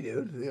 The money,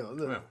 dude.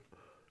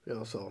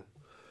 So,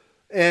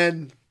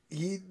 and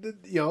he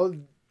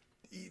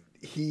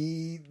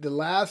the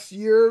last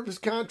year of his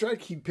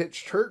contract, he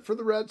pitched hurt for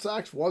the Red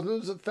Sox,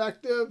 wasn't as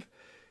effective,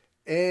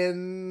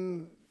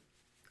 and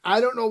I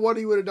don't know what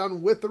he would have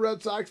done with the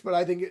Red Sox, but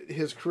I think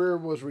his career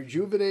was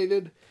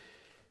rejuvenated.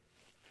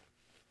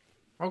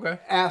 Okay.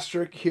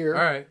 Asterisk here.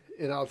 All right.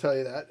 And I'll tell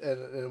you that,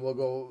 and we'll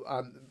go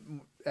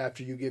on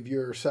after you give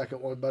your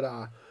second one. But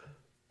and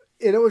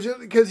it was just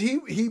because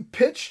he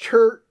pitched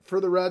hurt for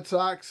the Red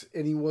Sox,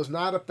 and he was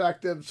not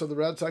effective. So the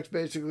Red Sox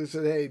basically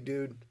said, "Hey,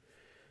 dude,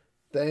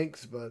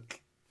 thanks, but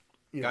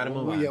gotta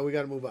move on." Yeah, we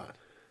got to move on.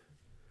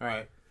 All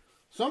right.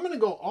 So I'm going to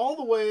go all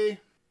the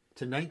way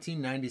to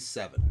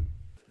 1997.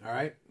 All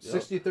right. Yep.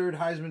 63rd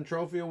Heisman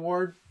Trophy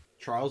Award,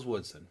 Charles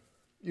Woodson.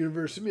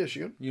 University of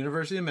Michigan.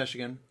 University of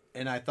Michigan.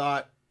 And I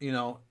thought,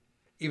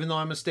 even though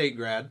I'm a state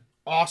grad,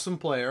 awesome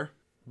player,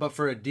 but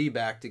for a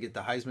D-back to get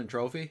the Heisman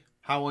Trophy,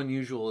 how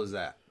unusual is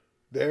that?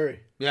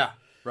 Very. Yeah.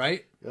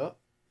 Right? Yep.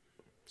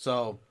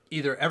 So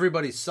either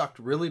everybody sucked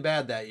really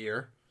bad that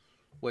year,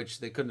 which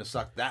they couldn't have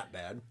sucked that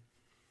bad.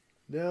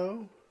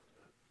 No.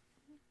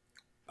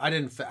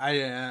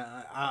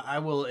 I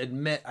will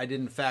admit I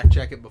didn't fact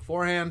check it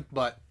beforehand,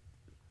 but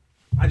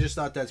I just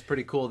thought that's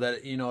pretty cool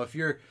that if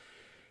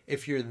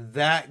you're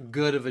that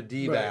good of a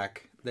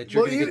D-back that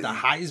you're going to get the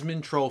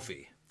Heisman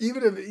Trophy.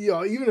 Even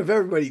if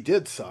everybody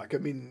did suck, I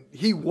mean,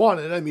 he won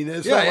it. I mean,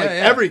 it's not like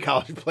every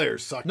college player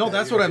sucked. No,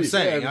 that's what I'm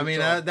saying. I mean,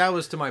 that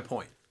was to my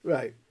point.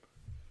 Right.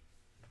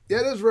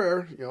 Yeah, it is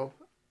rare.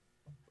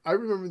 I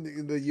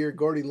remember the year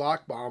Gordy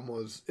Lockbaum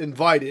was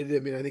invited. I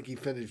mean, I think he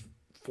finished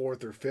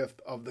 4th or 5th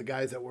of the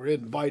guys that were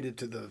invited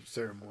to the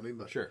ceremony.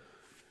 But sure.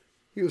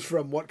 He was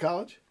from what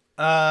college?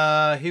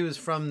 He was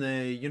from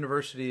the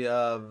University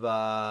of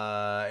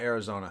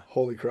Arizona.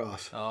 Holy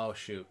Cross. Oh,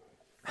 shoot.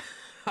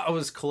 I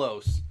was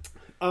close.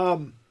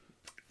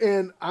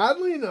 And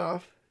oddly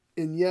enough,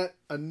 in yet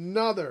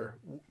another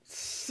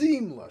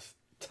seamless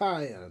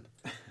tie-in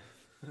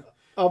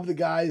of the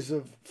guys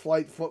of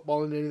flight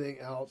football and anything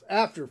else,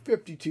 after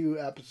 52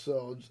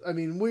 episodes, I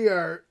mean, we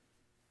are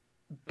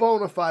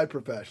bona fide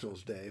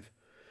professionals, Dave.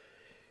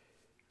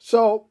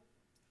 So,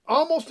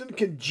 almost in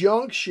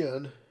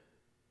conjunction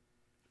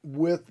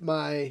with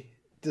my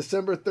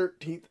December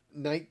 13th,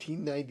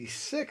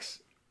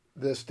 1996,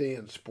 This Day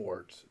in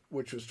Sports,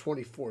 which was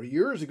 24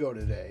 years ago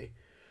today,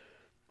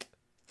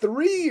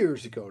 3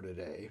 years ago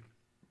today,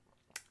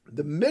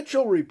 the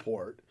Mitchell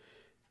Report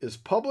is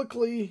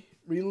publicly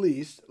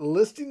released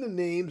listing the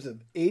names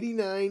of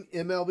 89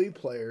 MLB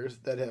players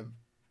that have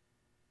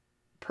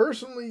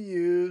personally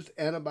used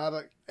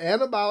anabolic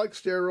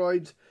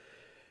steroids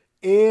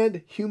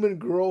and human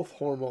growth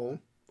hormone,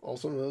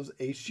 also known as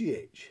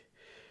HGH.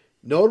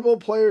 Notable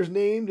players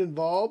named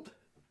involved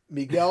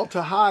Miguel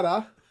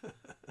Tejada.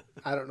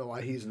 I don't know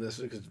why he's in this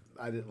because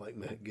I didn't like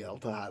Miguel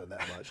Tejada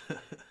that much.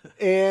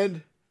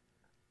 And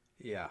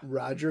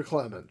Roger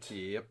Clemens.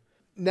 Yep.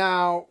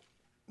 Now,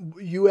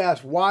 you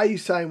asked why he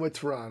signed with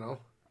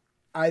Toronto.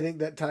 I think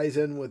that ties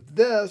in with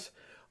this,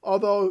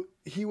 although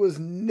he was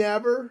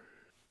never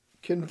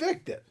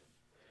convicted.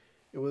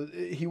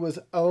 He was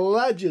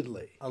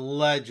allegedly.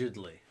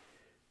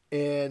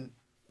 And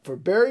for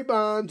Barry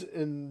Bonds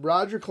and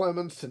Roger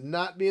Clemens to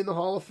not be in the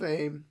Hall of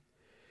Fame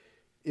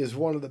is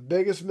one of the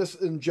biggest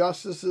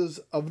injustices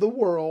of the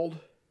world.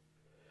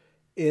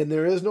 And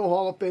there is no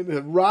Hall of Fame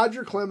because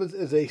Roger Clemens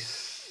is a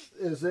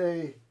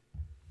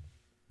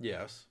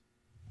yes.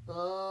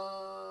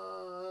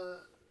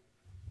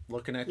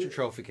 Looking at your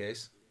trophy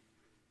case.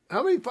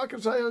 How many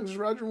fucking Cy Youngs has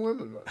Roger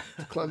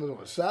Clemens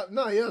won? 7?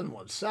 No, he hasn't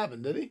won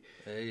 7, did he?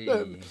 Hey.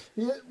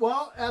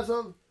 Well, as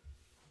of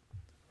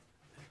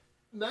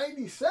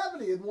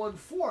 97, he had won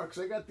 4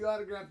 because I got the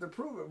autograph to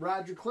prove it.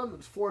 Roger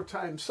Clemens,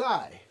 4-time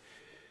Cy.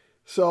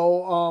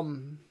 So,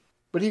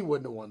 but he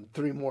wouldn't have won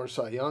 3 more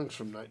Cy Youngs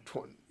from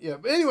 20. Yeah,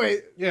 but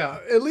anyway,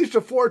 at least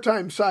a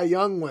 4-time Cy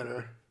Young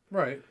winner.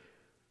 Right.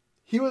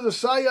 He was a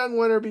Cy Young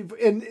winner before,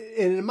 and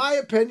in my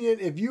opinion,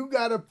 if you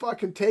got to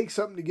fucking take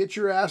something to get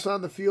your ass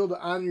on the field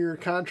to honor your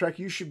contract,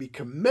 you should be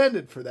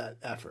commended for that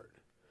effort.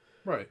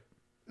 Right.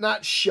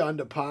 Not shunned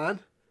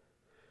upon.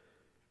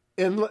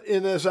 And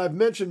as I've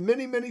mentioned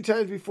many, many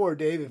times before,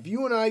 Dave, if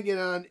you and I get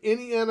on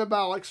any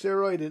anabolic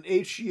steroid and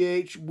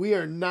HGH, we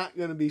are not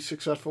going to be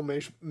successful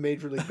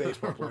Major League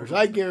Baseball players.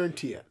 I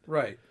guarantee it.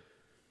 Right.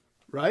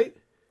 Right?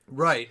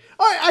 Right.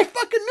 I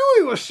fucking knew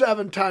he was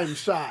 7-time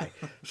Cy.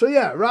 So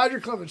yeah, Roger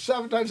Clemens,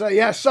 7-time Cy.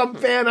 Yeah, some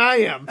fan I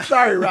am.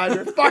 Sorry,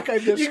 Roger. Fuck, I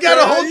just. You got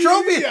a whole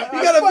trophy. Yeah,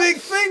 you got a big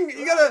thing.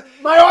 You got a.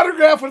 My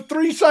autograph was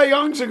 3 Cy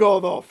Youngs ago,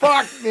 though.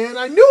 Fuck, man.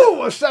 I knew it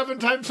was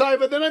 7-time Cy,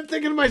 but then I'm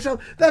thinking to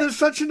myself, that is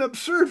such an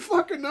absurd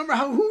fucking number.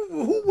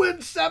 Who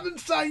wins 7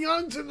 Cy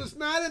Youngs and is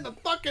not in the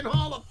fucking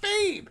Hall of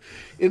Fame?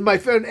 And my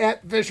friend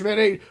at Fishman,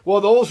 hey,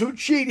 well, those who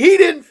cheat, he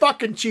didn't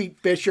fucking cheat,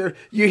 Fisher.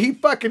 He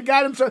fucking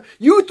got himself.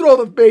 You throw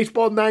the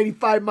baseball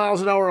 95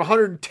 miles an hour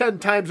 110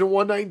 times in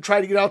one night and try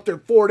to get out there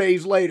 4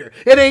 days later.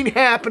 It ain't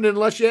happening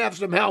unless you have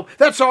some help.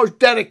 That's our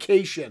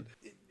dedication.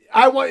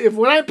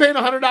 When I'm paying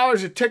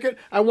 $100 a ticket,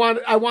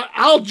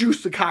 I'll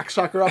juice the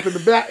cocksucker up in the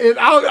back, and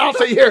I'll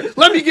say, here,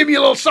 let me give you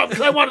a little something,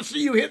 because I want to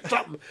see you hit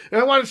something,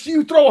 and I want to see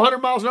you throw 100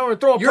 miles an hour and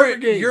throw a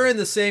perfect game. You're in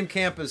the same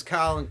camp as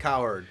Colin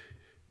Cowherd.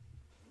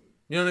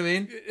 You know what I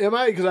mean? Am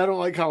I? Because I don't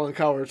like Colin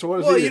Cowherd. So what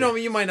is Well,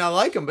 he? you might not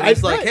like him, but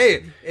it's like,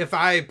 hey, if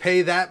I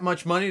pay that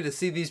much money to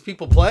see these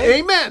people play,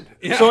 amen.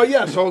 Yeah. So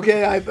yes,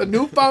 okay, I have a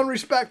newfound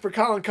respect for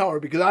Colin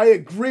Cowherd because I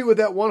agree with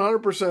that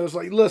 100%. It's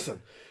like,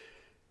 listen,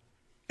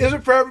 is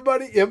it for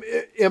everybody?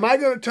 Am I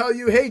going to tell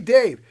you, hey,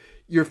 Dave,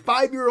 your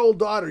 5-year-old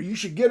daughter, you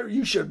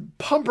should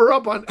pump her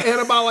up on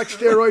anabolic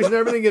steroids and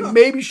everything, and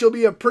maybe she'll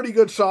be a pretty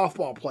good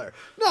softball player?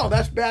 No,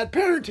 that's bad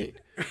parenting.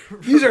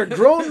 These are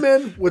grown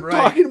men with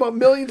talking about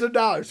millions of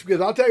dollars. Because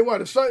I'll tell you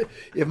what,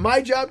 if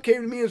my job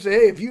came to me and said,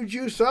 hey, if you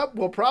juice up,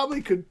 we'll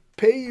probably could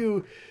pay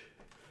you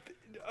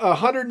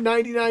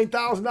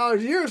 $199,000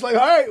 a year. It's like,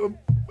 all right,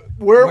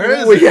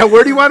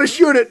 where do you want to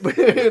shoot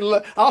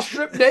it? I'll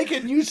strip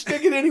naked and you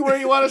stick it anywhere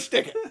you want to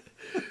stick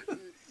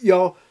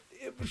it.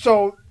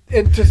 So,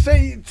 and to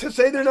say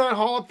they're not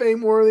Hall of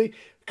Fame worthy,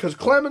 because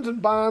Clemens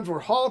and Bonds were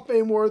Hall of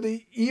Fame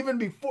worthy even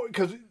before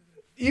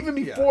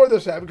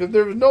this happened, because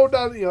there was no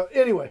doubt,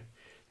 anyway,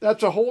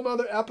 that's a whole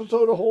nother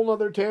episode, a whole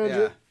nother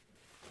tangent.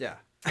 Yeah.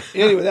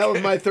 Anyway, that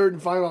was my third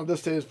and final on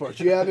this day's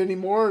sports. You have any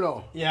more or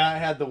no? Yeah, I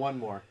had the one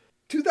more.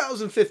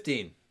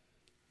 2015,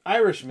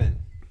 Irishman,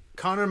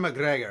 Conor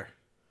McGregor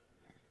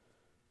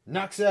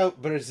knocks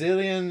out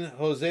Brazilian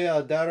Jose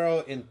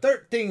Aldo in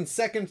 13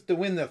 seconds to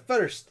win the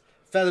first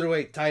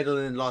featherweight title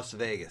in Las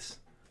Vegas.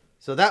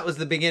 So that was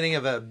the beginning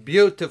of a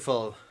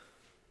beautiful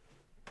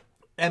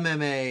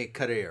MMA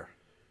career.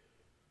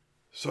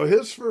 So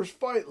his first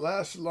fight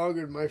lasted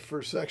longer than my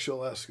first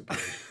sexual escapade.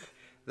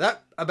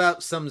 That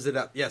about sums it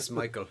up. Yes,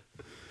 Michael.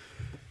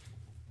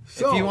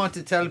 So, if you want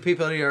to tell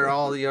people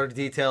all your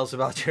details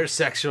about your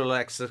sexual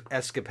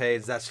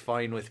escapades, that's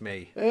fine with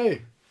me.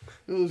 Hey,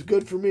 it was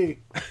good for me.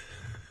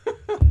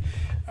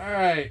 All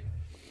right.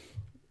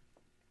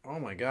 Oh,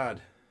 my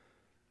God.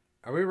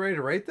 Are we ready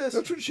to rate this?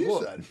 That's what she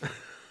said.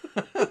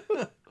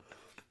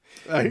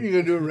 Are you going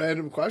to do a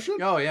random question?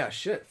 Oh, yeah,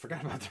 shit.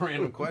 Forgot about the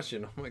random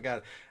question. Oh, my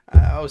God.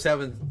 I was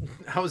having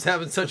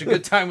such a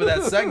good time with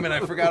that segment,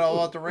 I forgot all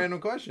about the random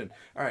question.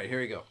 All right, here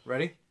we go.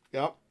 Ready?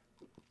 Yep.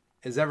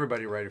 Is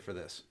everybody ready for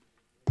this?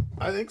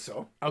 I think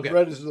so. Okay.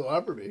 Ready as they'll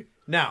ever be.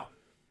 Now,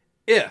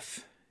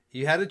 if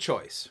you had a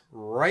choice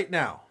right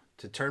now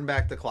to turn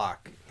back the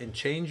clock and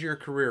change your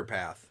career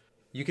path,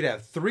 you could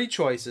have 3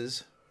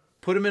 choices,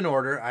 put them in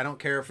order. I don't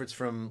care if it's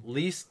from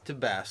least to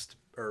best,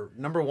 or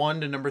number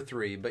 1 to number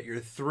 3, but your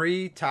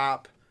 3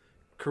 top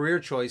career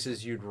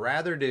choices you'd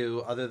rather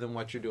do other than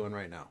what you're doing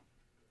right now.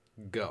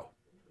 Go.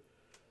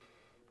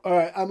 All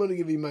right, I'm going to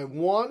give you my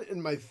 1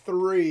 and my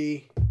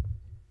 3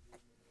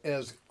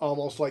 as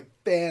almost like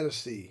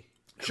fantasy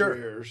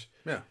careers.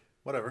 Yeah,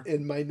 whatever.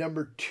 And my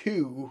number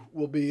 2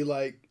 will be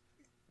like,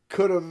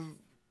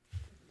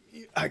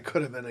 I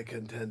could have been a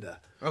contender.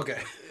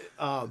 Okay.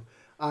 All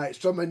right,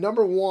 so my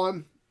number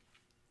 1,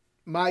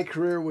 my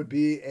career would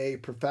be a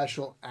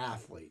professional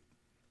athlete.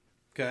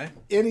 Okay.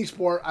 Any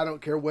sport, I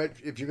don't care which.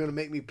 If you're going to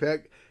make me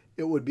pick,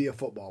 it would be a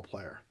football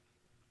player.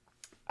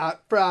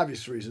 For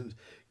obvious reasons,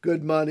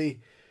 good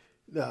money,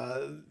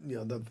 the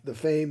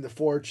fame, the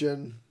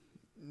fortune,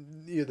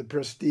 the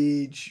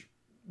prestige,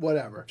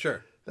 whatever.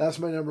 Sure. That's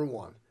my number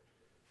 1.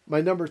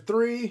 My number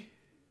 3,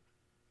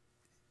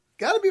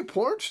 got to be a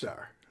porn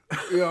star.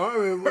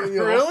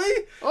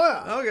 Really?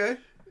 Oh yeah. Okay.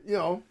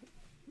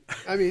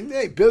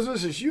 Hey,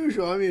 business as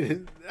usual.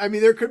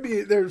 There could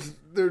be there's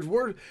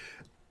words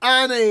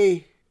on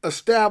a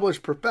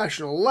established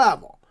professional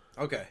level.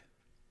 Okay.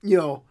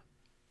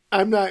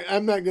 I'm not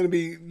going to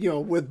be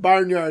with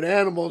barnyard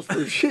animals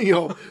for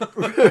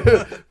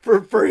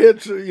for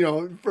hits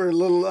for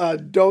little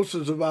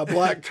doses of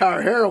black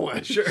tar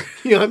heroin. Sure.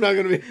 I'm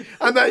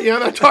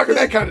not talking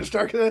that kind of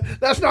stuff.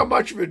 That's not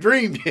much of a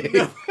dream, Dave.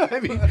 No.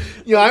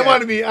 Okay. I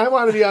want to be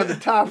on the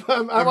top.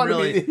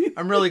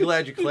 I'm really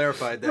glad you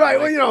clarified that. Right.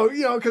 Well,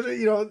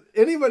 because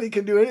anybody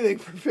can do anything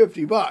for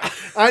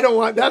 $50. I don't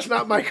want. That's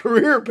not my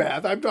career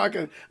path. I'm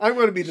going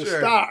to be the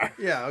star.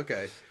 Yeah.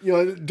 Okay.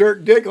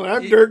 Dirk Diggler.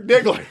 I'm Dirk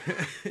Diggler.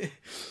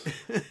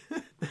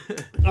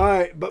 All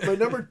right, but my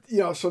number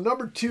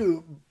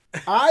 2,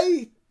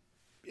 I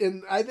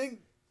think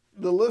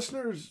the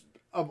listeners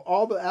of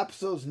all the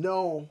episodes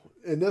know,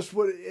 and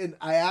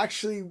I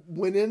actually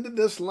went into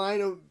this line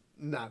of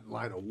not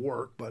line of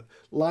work, but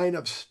line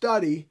of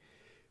study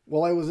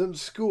while I was in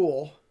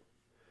school.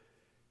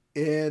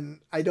 And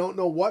I don't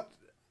know what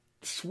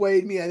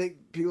swayed me. I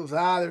think people say,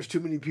 there's too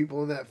many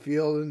people in that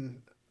field.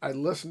 And I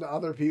listened to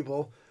other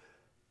people.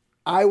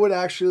 I would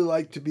actually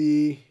like to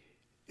be,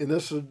 and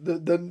this is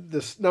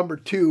this number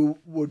 2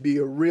 would be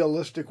a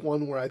realistic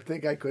one where I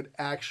think I could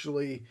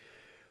actually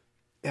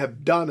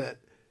have done it,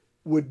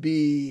 would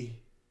be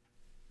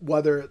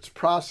whether it's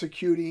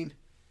prosecuting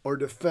or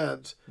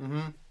defense,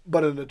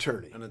 but an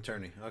attorney. An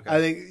attorney, okay.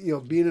 I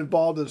think, being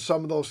involved in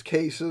some of those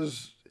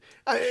cases,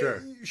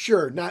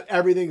 Sure, not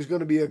everything's going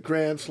to be a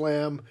grand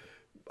slam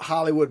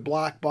Hollywood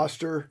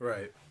blockbuster.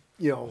 Right.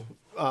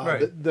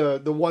 Right.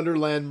 The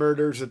Wonderland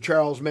murders, the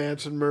Charles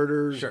Manson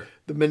murders, Sure.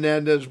 the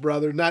Menendez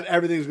brothers. Not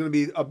everything's going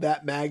to be of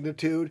that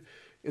magnitude,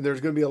 and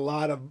there's going to be a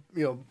lot of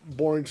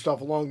boring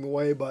stuff along the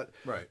way. But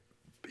right.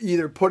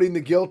 either putting the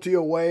guilty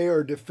away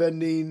or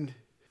defending,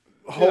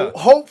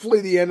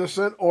 hopefully the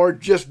innocent, or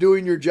just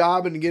doing your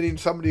job and getting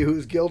somebody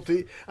who's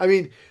guilty. I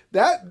mean,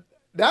 that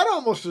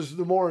almost is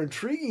the more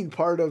intriguing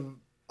part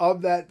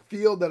of that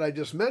field that I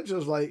just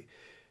mentioned. Is like,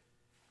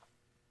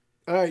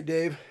 all right,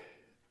 Dave,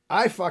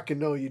 I fucking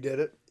know you did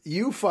it.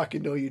 You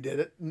fucking know you did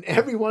it. And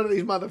every one of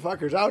these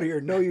motherfuckers out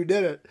here know you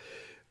did it.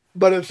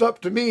 But it's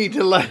up to me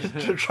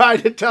to try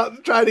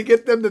to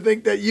get them to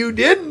think that you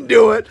didn't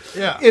do it.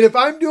 Yeah. And if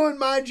I'm doing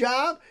my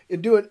job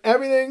and doing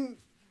everything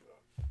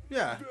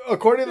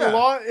according to the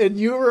law, and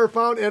you were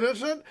found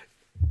innocent,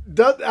 isn't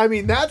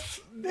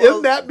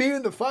that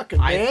being the fucking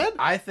man?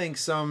 I think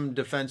some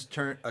defense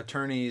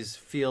attorneys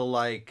feel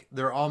like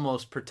they're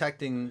almost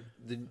protecting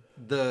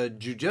the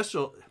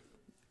judicial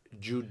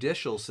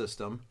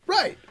system.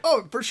 Right.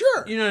 Oh, for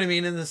sure. You know what I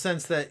mean? In the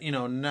sense that,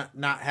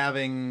 not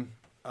having,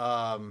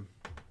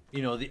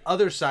 the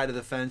other side of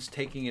the fence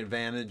taking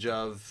advantage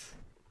of,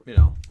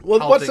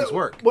 how things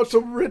work. What's a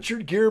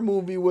Richard Gere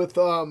movie with,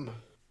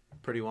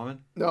 Pretty Woman?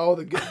 No,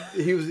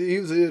 he was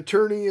the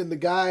attorney, and the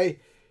guy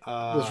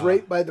was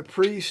raped by the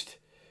priest.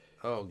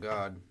 Oh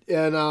God.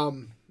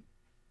 And,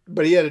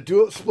 but he had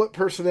a split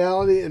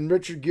personality, and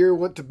Richard Gere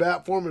went to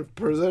bat for him and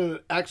presented an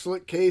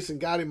excellent case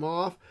and got him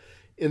off.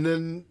 And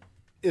then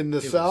in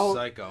the cell,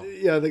 psycho.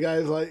 Yeah, the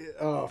guy's like,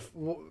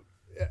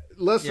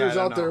 listeners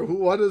out there,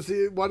 what is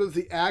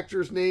the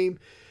actor's name?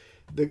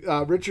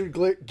 The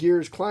Richard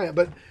Gere's client.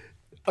 But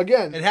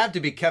again, it had to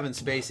be Kevin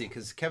Spacey,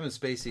 because Kevin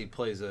Spacey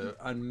plays an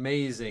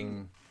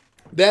amazing.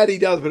 That he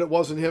does, but it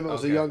wasn't him. It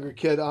was a younger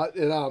kid,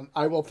 and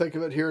I will think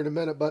of it here in a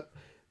minute. But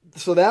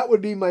so that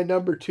would be my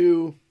number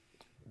 2.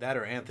 That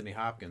or Anthony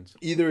Hopkins.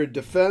 Either a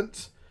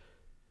defense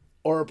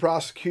or a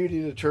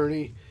prosecuting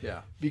attorney.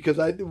 Yeah. Because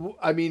I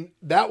mean,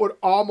 that would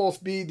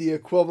almost be the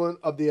equivalent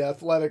of the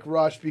Athletic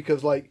Rush,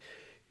 because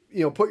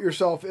put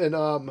yourself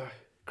in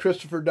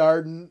Christopher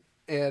Darden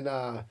and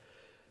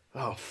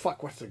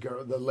what's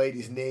the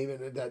lady's name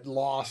in that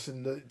lost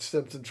in the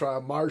Simpson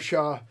trial,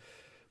 Marsha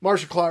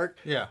Clark.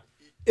 Yeah.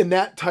 In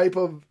that type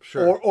of,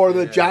 or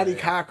the Johnny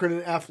Cochran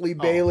and F. Lee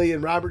Bailey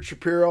and Robert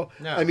Shapiro.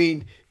 Yeah. I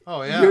mean,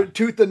 you're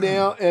tooth and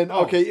nail, and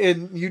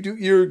and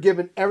you're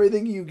giving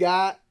everything you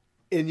got,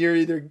 and you're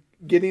either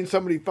getting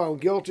somebody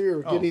found guilty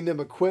or getting them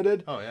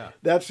acquitted. Oh yeah.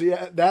 That's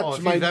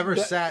if you've ever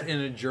sat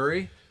in a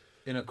jury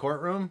in a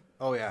courtroom,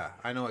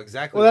 I know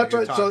exactly what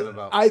you're talking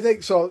about. I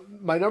think so.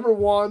 My number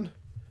 1,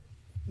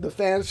 the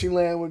fantasy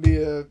land, would be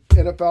a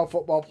NFL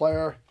football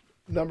player.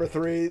 Number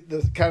 3,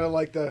 the kind of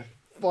like the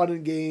fun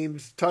and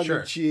games, tongue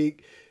in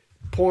cheek,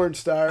 porn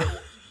star.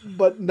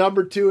 But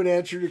number 2, in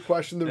answer to your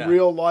question, the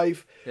real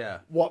life,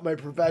 what my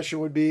profession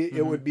would be,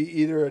 it would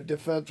be either a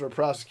defense or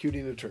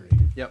prosecuting attorney.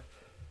 Yep.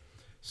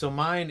 So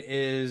mine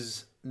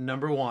is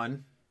number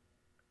 1.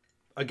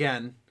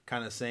 Again,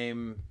 kind of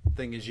same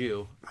thing as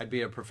you. I'd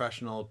be a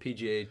professional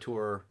PGA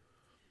Tour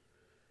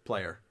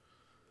player.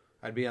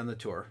 I'd be on the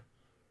tour.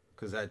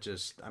 Because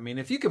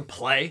if you can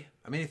play,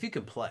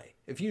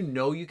 if you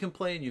know you can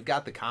play and you've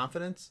got the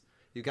confidence,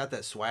 you've got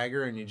that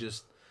swagger, and you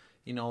just,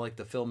 like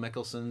the Phil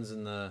Mickelsons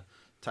and the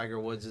Tiger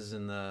Woodses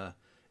and the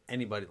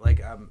anybody,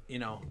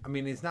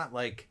 he's not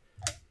like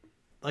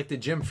the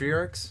Jim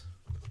Furyk's.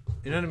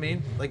 You know what I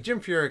mean? Like, Jim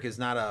Furyk is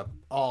not a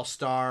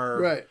all-star,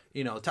 right?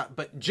 Top,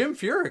 but Jim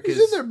Furyk is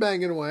in there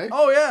banging away.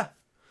 Oh yeah.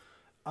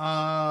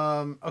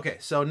 Okay,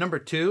 so number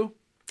 2,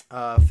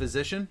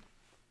 physician.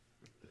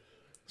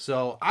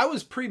 So I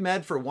was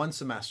pre-med for 1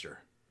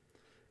 semester,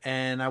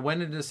 and I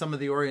went into some of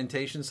the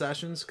orientation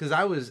sessions because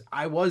I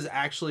was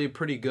actually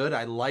pretty good.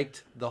 I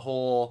liked the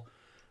whole,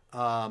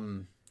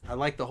 the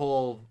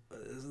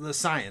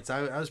science.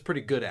 I was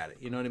pretty good at it.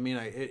 You know what I mean?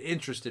 It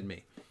interested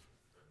me.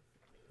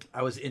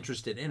 I was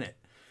interested in it,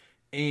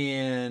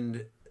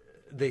 and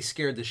they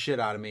scared the shit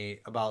out of me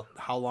about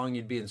how long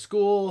you'd be in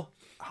school,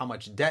 how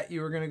much debt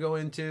you were going to go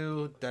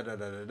into,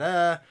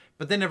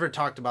 but they never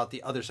talked about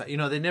the other side.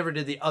 They never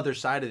did the other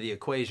side of the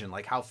equation,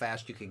 like how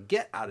fast you could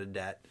get out of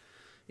debt,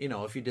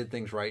 if you did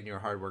things right and you're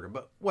a hard worker,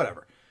 but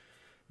whatever.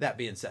 That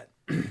being said,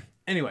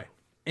 anyway,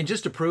 and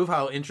just to prove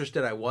how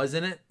interested I was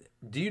in it,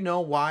 do you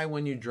know why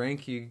when you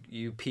drink,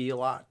 you pee a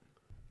lot?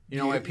 You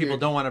know why people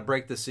don't want to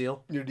break the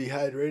seal? You're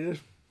dehydrated?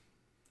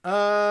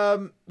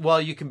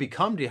 Well, you can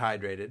become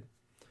dehydrated,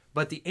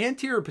 but the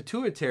anterior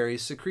pituitary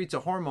secretes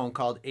a hormone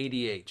called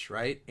ADH,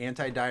 right?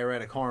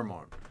 Antidiuretic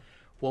hormone.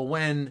 Well,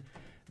 when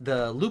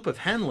the loop of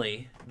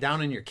Henle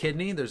down in your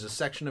kidney, there's a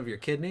section of your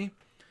kidney,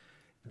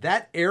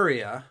 that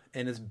area,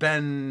 and it's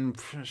been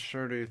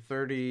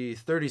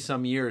 30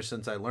 some years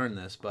since I learned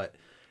this, but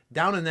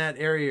down in that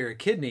area of your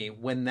kidney,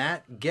 when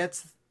that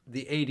gets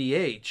the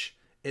ADH,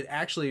 it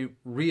actually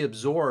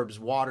reabsorbs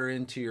water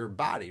into your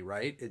body,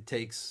 right? It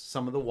takes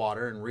some of the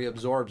water and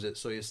reabsorbs it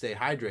so you stay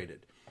hydrated.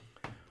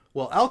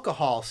 Well,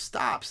 alcohol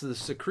stops the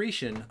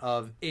secretion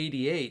of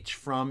ADH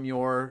from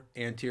your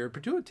anterior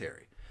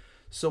pituitary.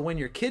 So when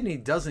your kidney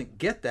doesn't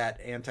get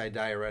that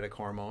antidiuretic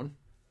hormone,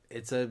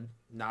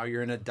 now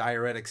you're in a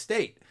diuretic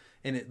state,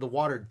 and the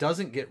water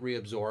doesn't get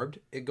reabsorbed.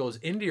 It goes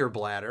into your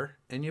bladder,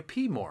 and you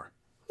pee more.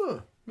 Huh.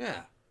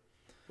 Yeah.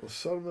 Well,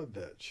 son of a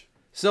bitch.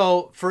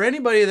 So for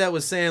anybody that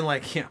was saying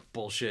like, yeah,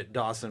 bullshit,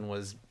 Dawson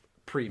was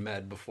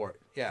pre-med before.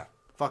 Yeah,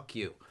 fuck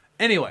you.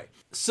 Anyway,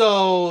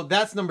 so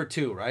that's number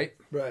 2, right?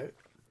 Right.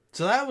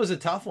 So that was a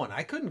tough one.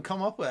 I couldn't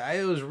come up with it.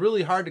 It was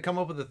really hard to come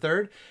up with the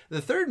third.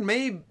 The third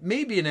may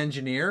be an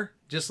engineer,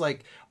 just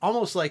like,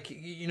 almost like,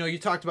 you know, you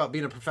talked about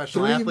being a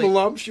professional 3 athlete.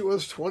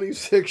 voluptuous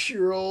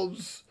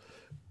 26-year-olds,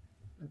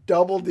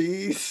 double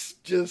D's,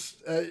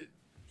 just...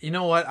 You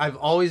know what? I've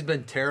always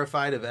been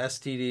terrified of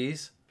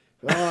STDs.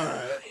 All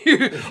right.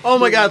 Oh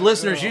my God,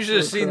 listeners, you should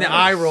have for seen the Christ's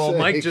eye roll sake.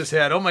 Mike just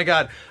had. Oh my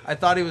God. I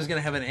thought he was going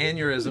to have an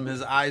aneurysm.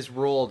 His eyes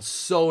rolled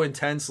so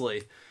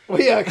intensely. Well,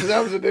 yeah, because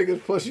that was the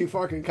biggest pussy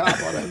fucking cop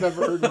out I've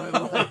ever heard in my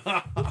life.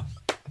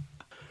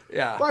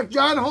 Yeah. Fuck,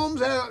 John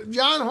Holmes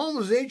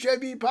was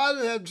HIV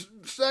positive, had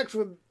sex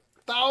with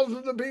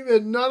thousands of people,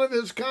 and none of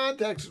his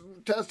contacts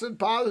tested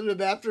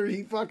positive after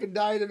he fucking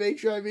died of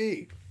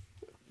HIV.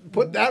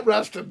 Put that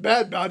rest to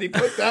bed, buddy.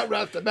 Put that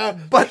rest to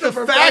bed. But the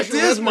fact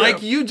is,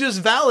 Mike, you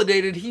just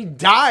validated he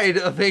died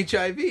of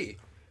HIV.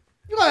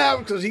 Well, that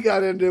was because he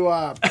got into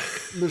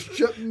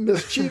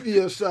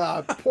mischievous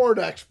porn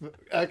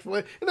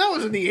exploit, and that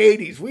was in the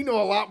 80s. We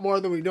know a lot more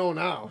than we know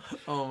now.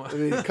 Oh my. I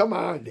mean, come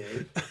on,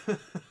 Dave.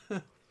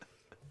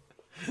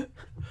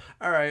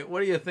 All right,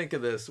 what do you think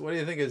of this? What do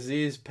you think of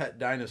Z's pet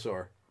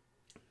dinosaur?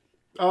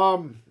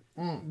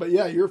 But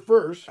yeah, you're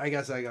first. I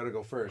guess I got to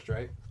go first,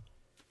 right?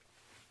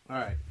 All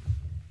right.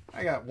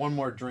 I got one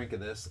more drink of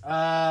this.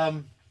 I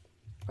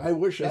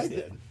wish I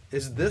did.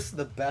 Is this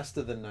the best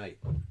of the night?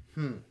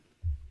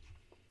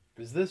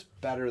 Is this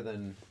better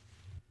than...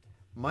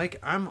 Mike,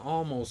 I'm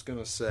almost going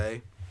to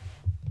say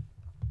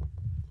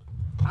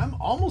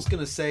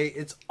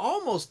it's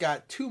almost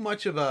got too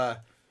much of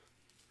a...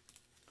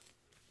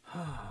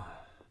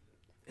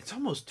 It's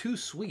almost too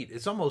sweet.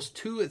 It's almost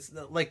too... It's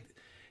like,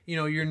 you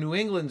know, your New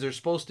Englands are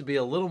supposed to be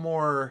a little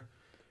more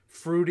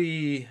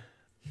fruity.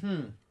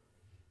 Can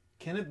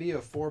it be a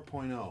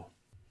 4.0?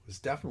 It's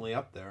definitely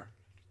up there.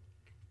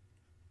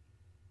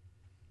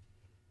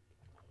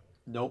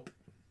 Nope.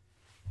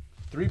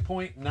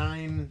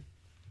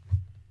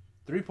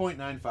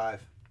 3.95.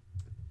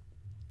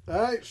 All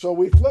right, so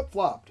we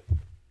flip-flopped.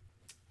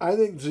 I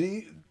think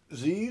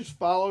Z's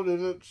followed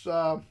in its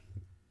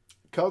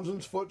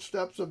cousin's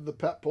footsteps of the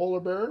pet polar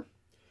bear.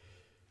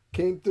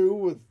 Came through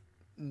with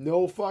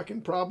no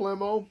fucking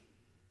problemo.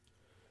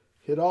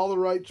 Hit all the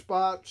right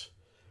spots.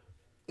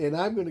 And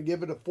I'm going to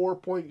give it a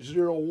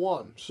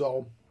 4.01.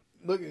 So,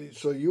 look,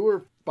 so you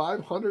were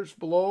 500s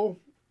below.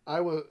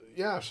 I was,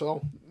 yeah,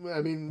 so, I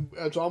mean,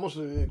 it's almost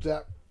an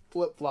exact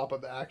flip-flop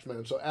of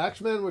Axeman. So,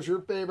 Axeman was your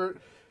favorite.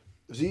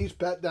 Z's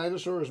Pet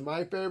Dinosaur is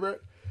my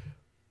favorite.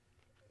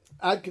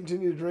 I'd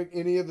continue to drink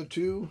any of the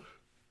two,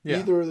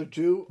 either of the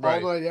two, all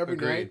night, every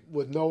night,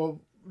 with no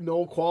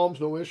qualms,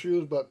 no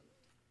issues. But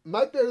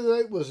my favorite of the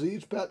night was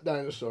Z's Pet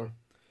Dinosaur.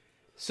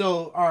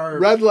 So, our...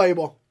 Red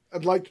label.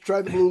 I'd like to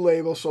try the blue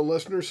label, so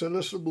listeners, send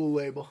us the blue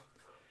label.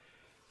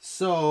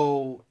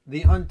 So,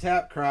 the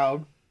Untapped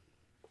crowd,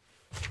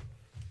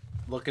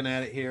 looking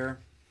at it here,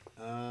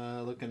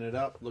 looking it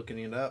up.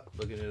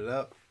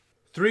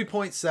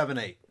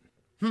 3.78.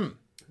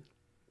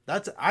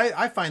 That's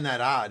I find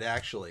that odd,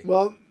 actually.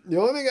 Well, the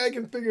only thing I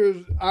can figure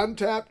is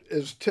Untapped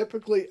is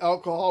typically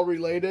alcohol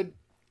related,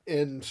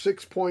 and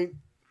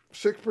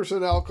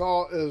 6.6%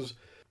 alcohol is...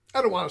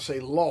 I don't want to say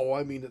low.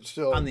 I mean, it's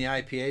still... On the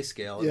IPA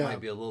scale, it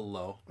might be a little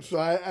low.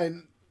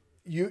 So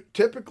you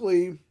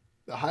typically,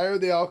 the higher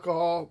the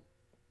alcohol...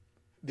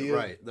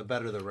 the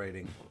better the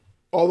rating.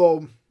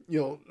 Although,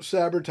 you know,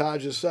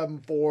 Sabotage is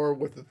 7.4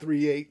 with the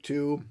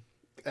 3.82.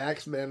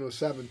 Axeman was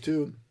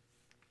 7.2,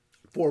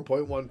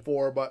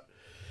 4.14, but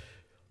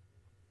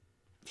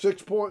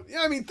 6 point...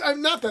 Yeah, I mean,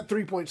 not that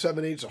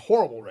 3.78 is a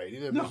horrible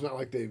rating. It's not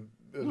like it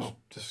was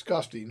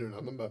disgusting or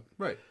nothing, but...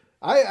 Right.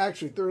 I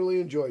actually thoroughly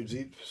enjoyed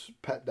Zeke's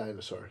Pet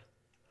Dinosaur.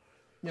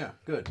 Yeah,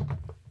 good.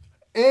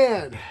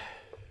 And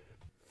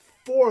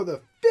for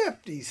the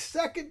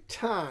 52nd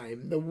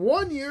time, the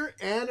 1-year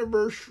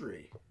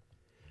anniversary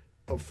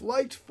of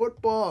Flights,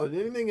 football, and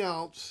anything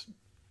else,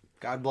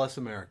 God bless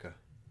America.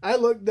 I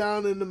looked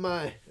down into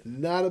my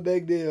not a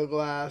big deal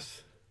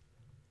glass,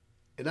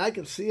 and I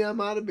can see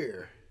I'm out of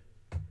beer.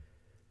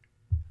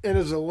 And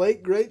as the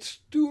late, great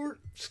Stuart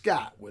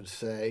Scott would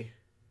say,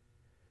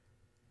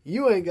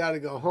 you ain't got to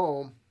go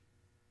home,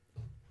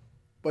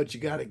 but you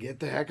got to get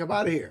the heck up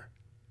out of here.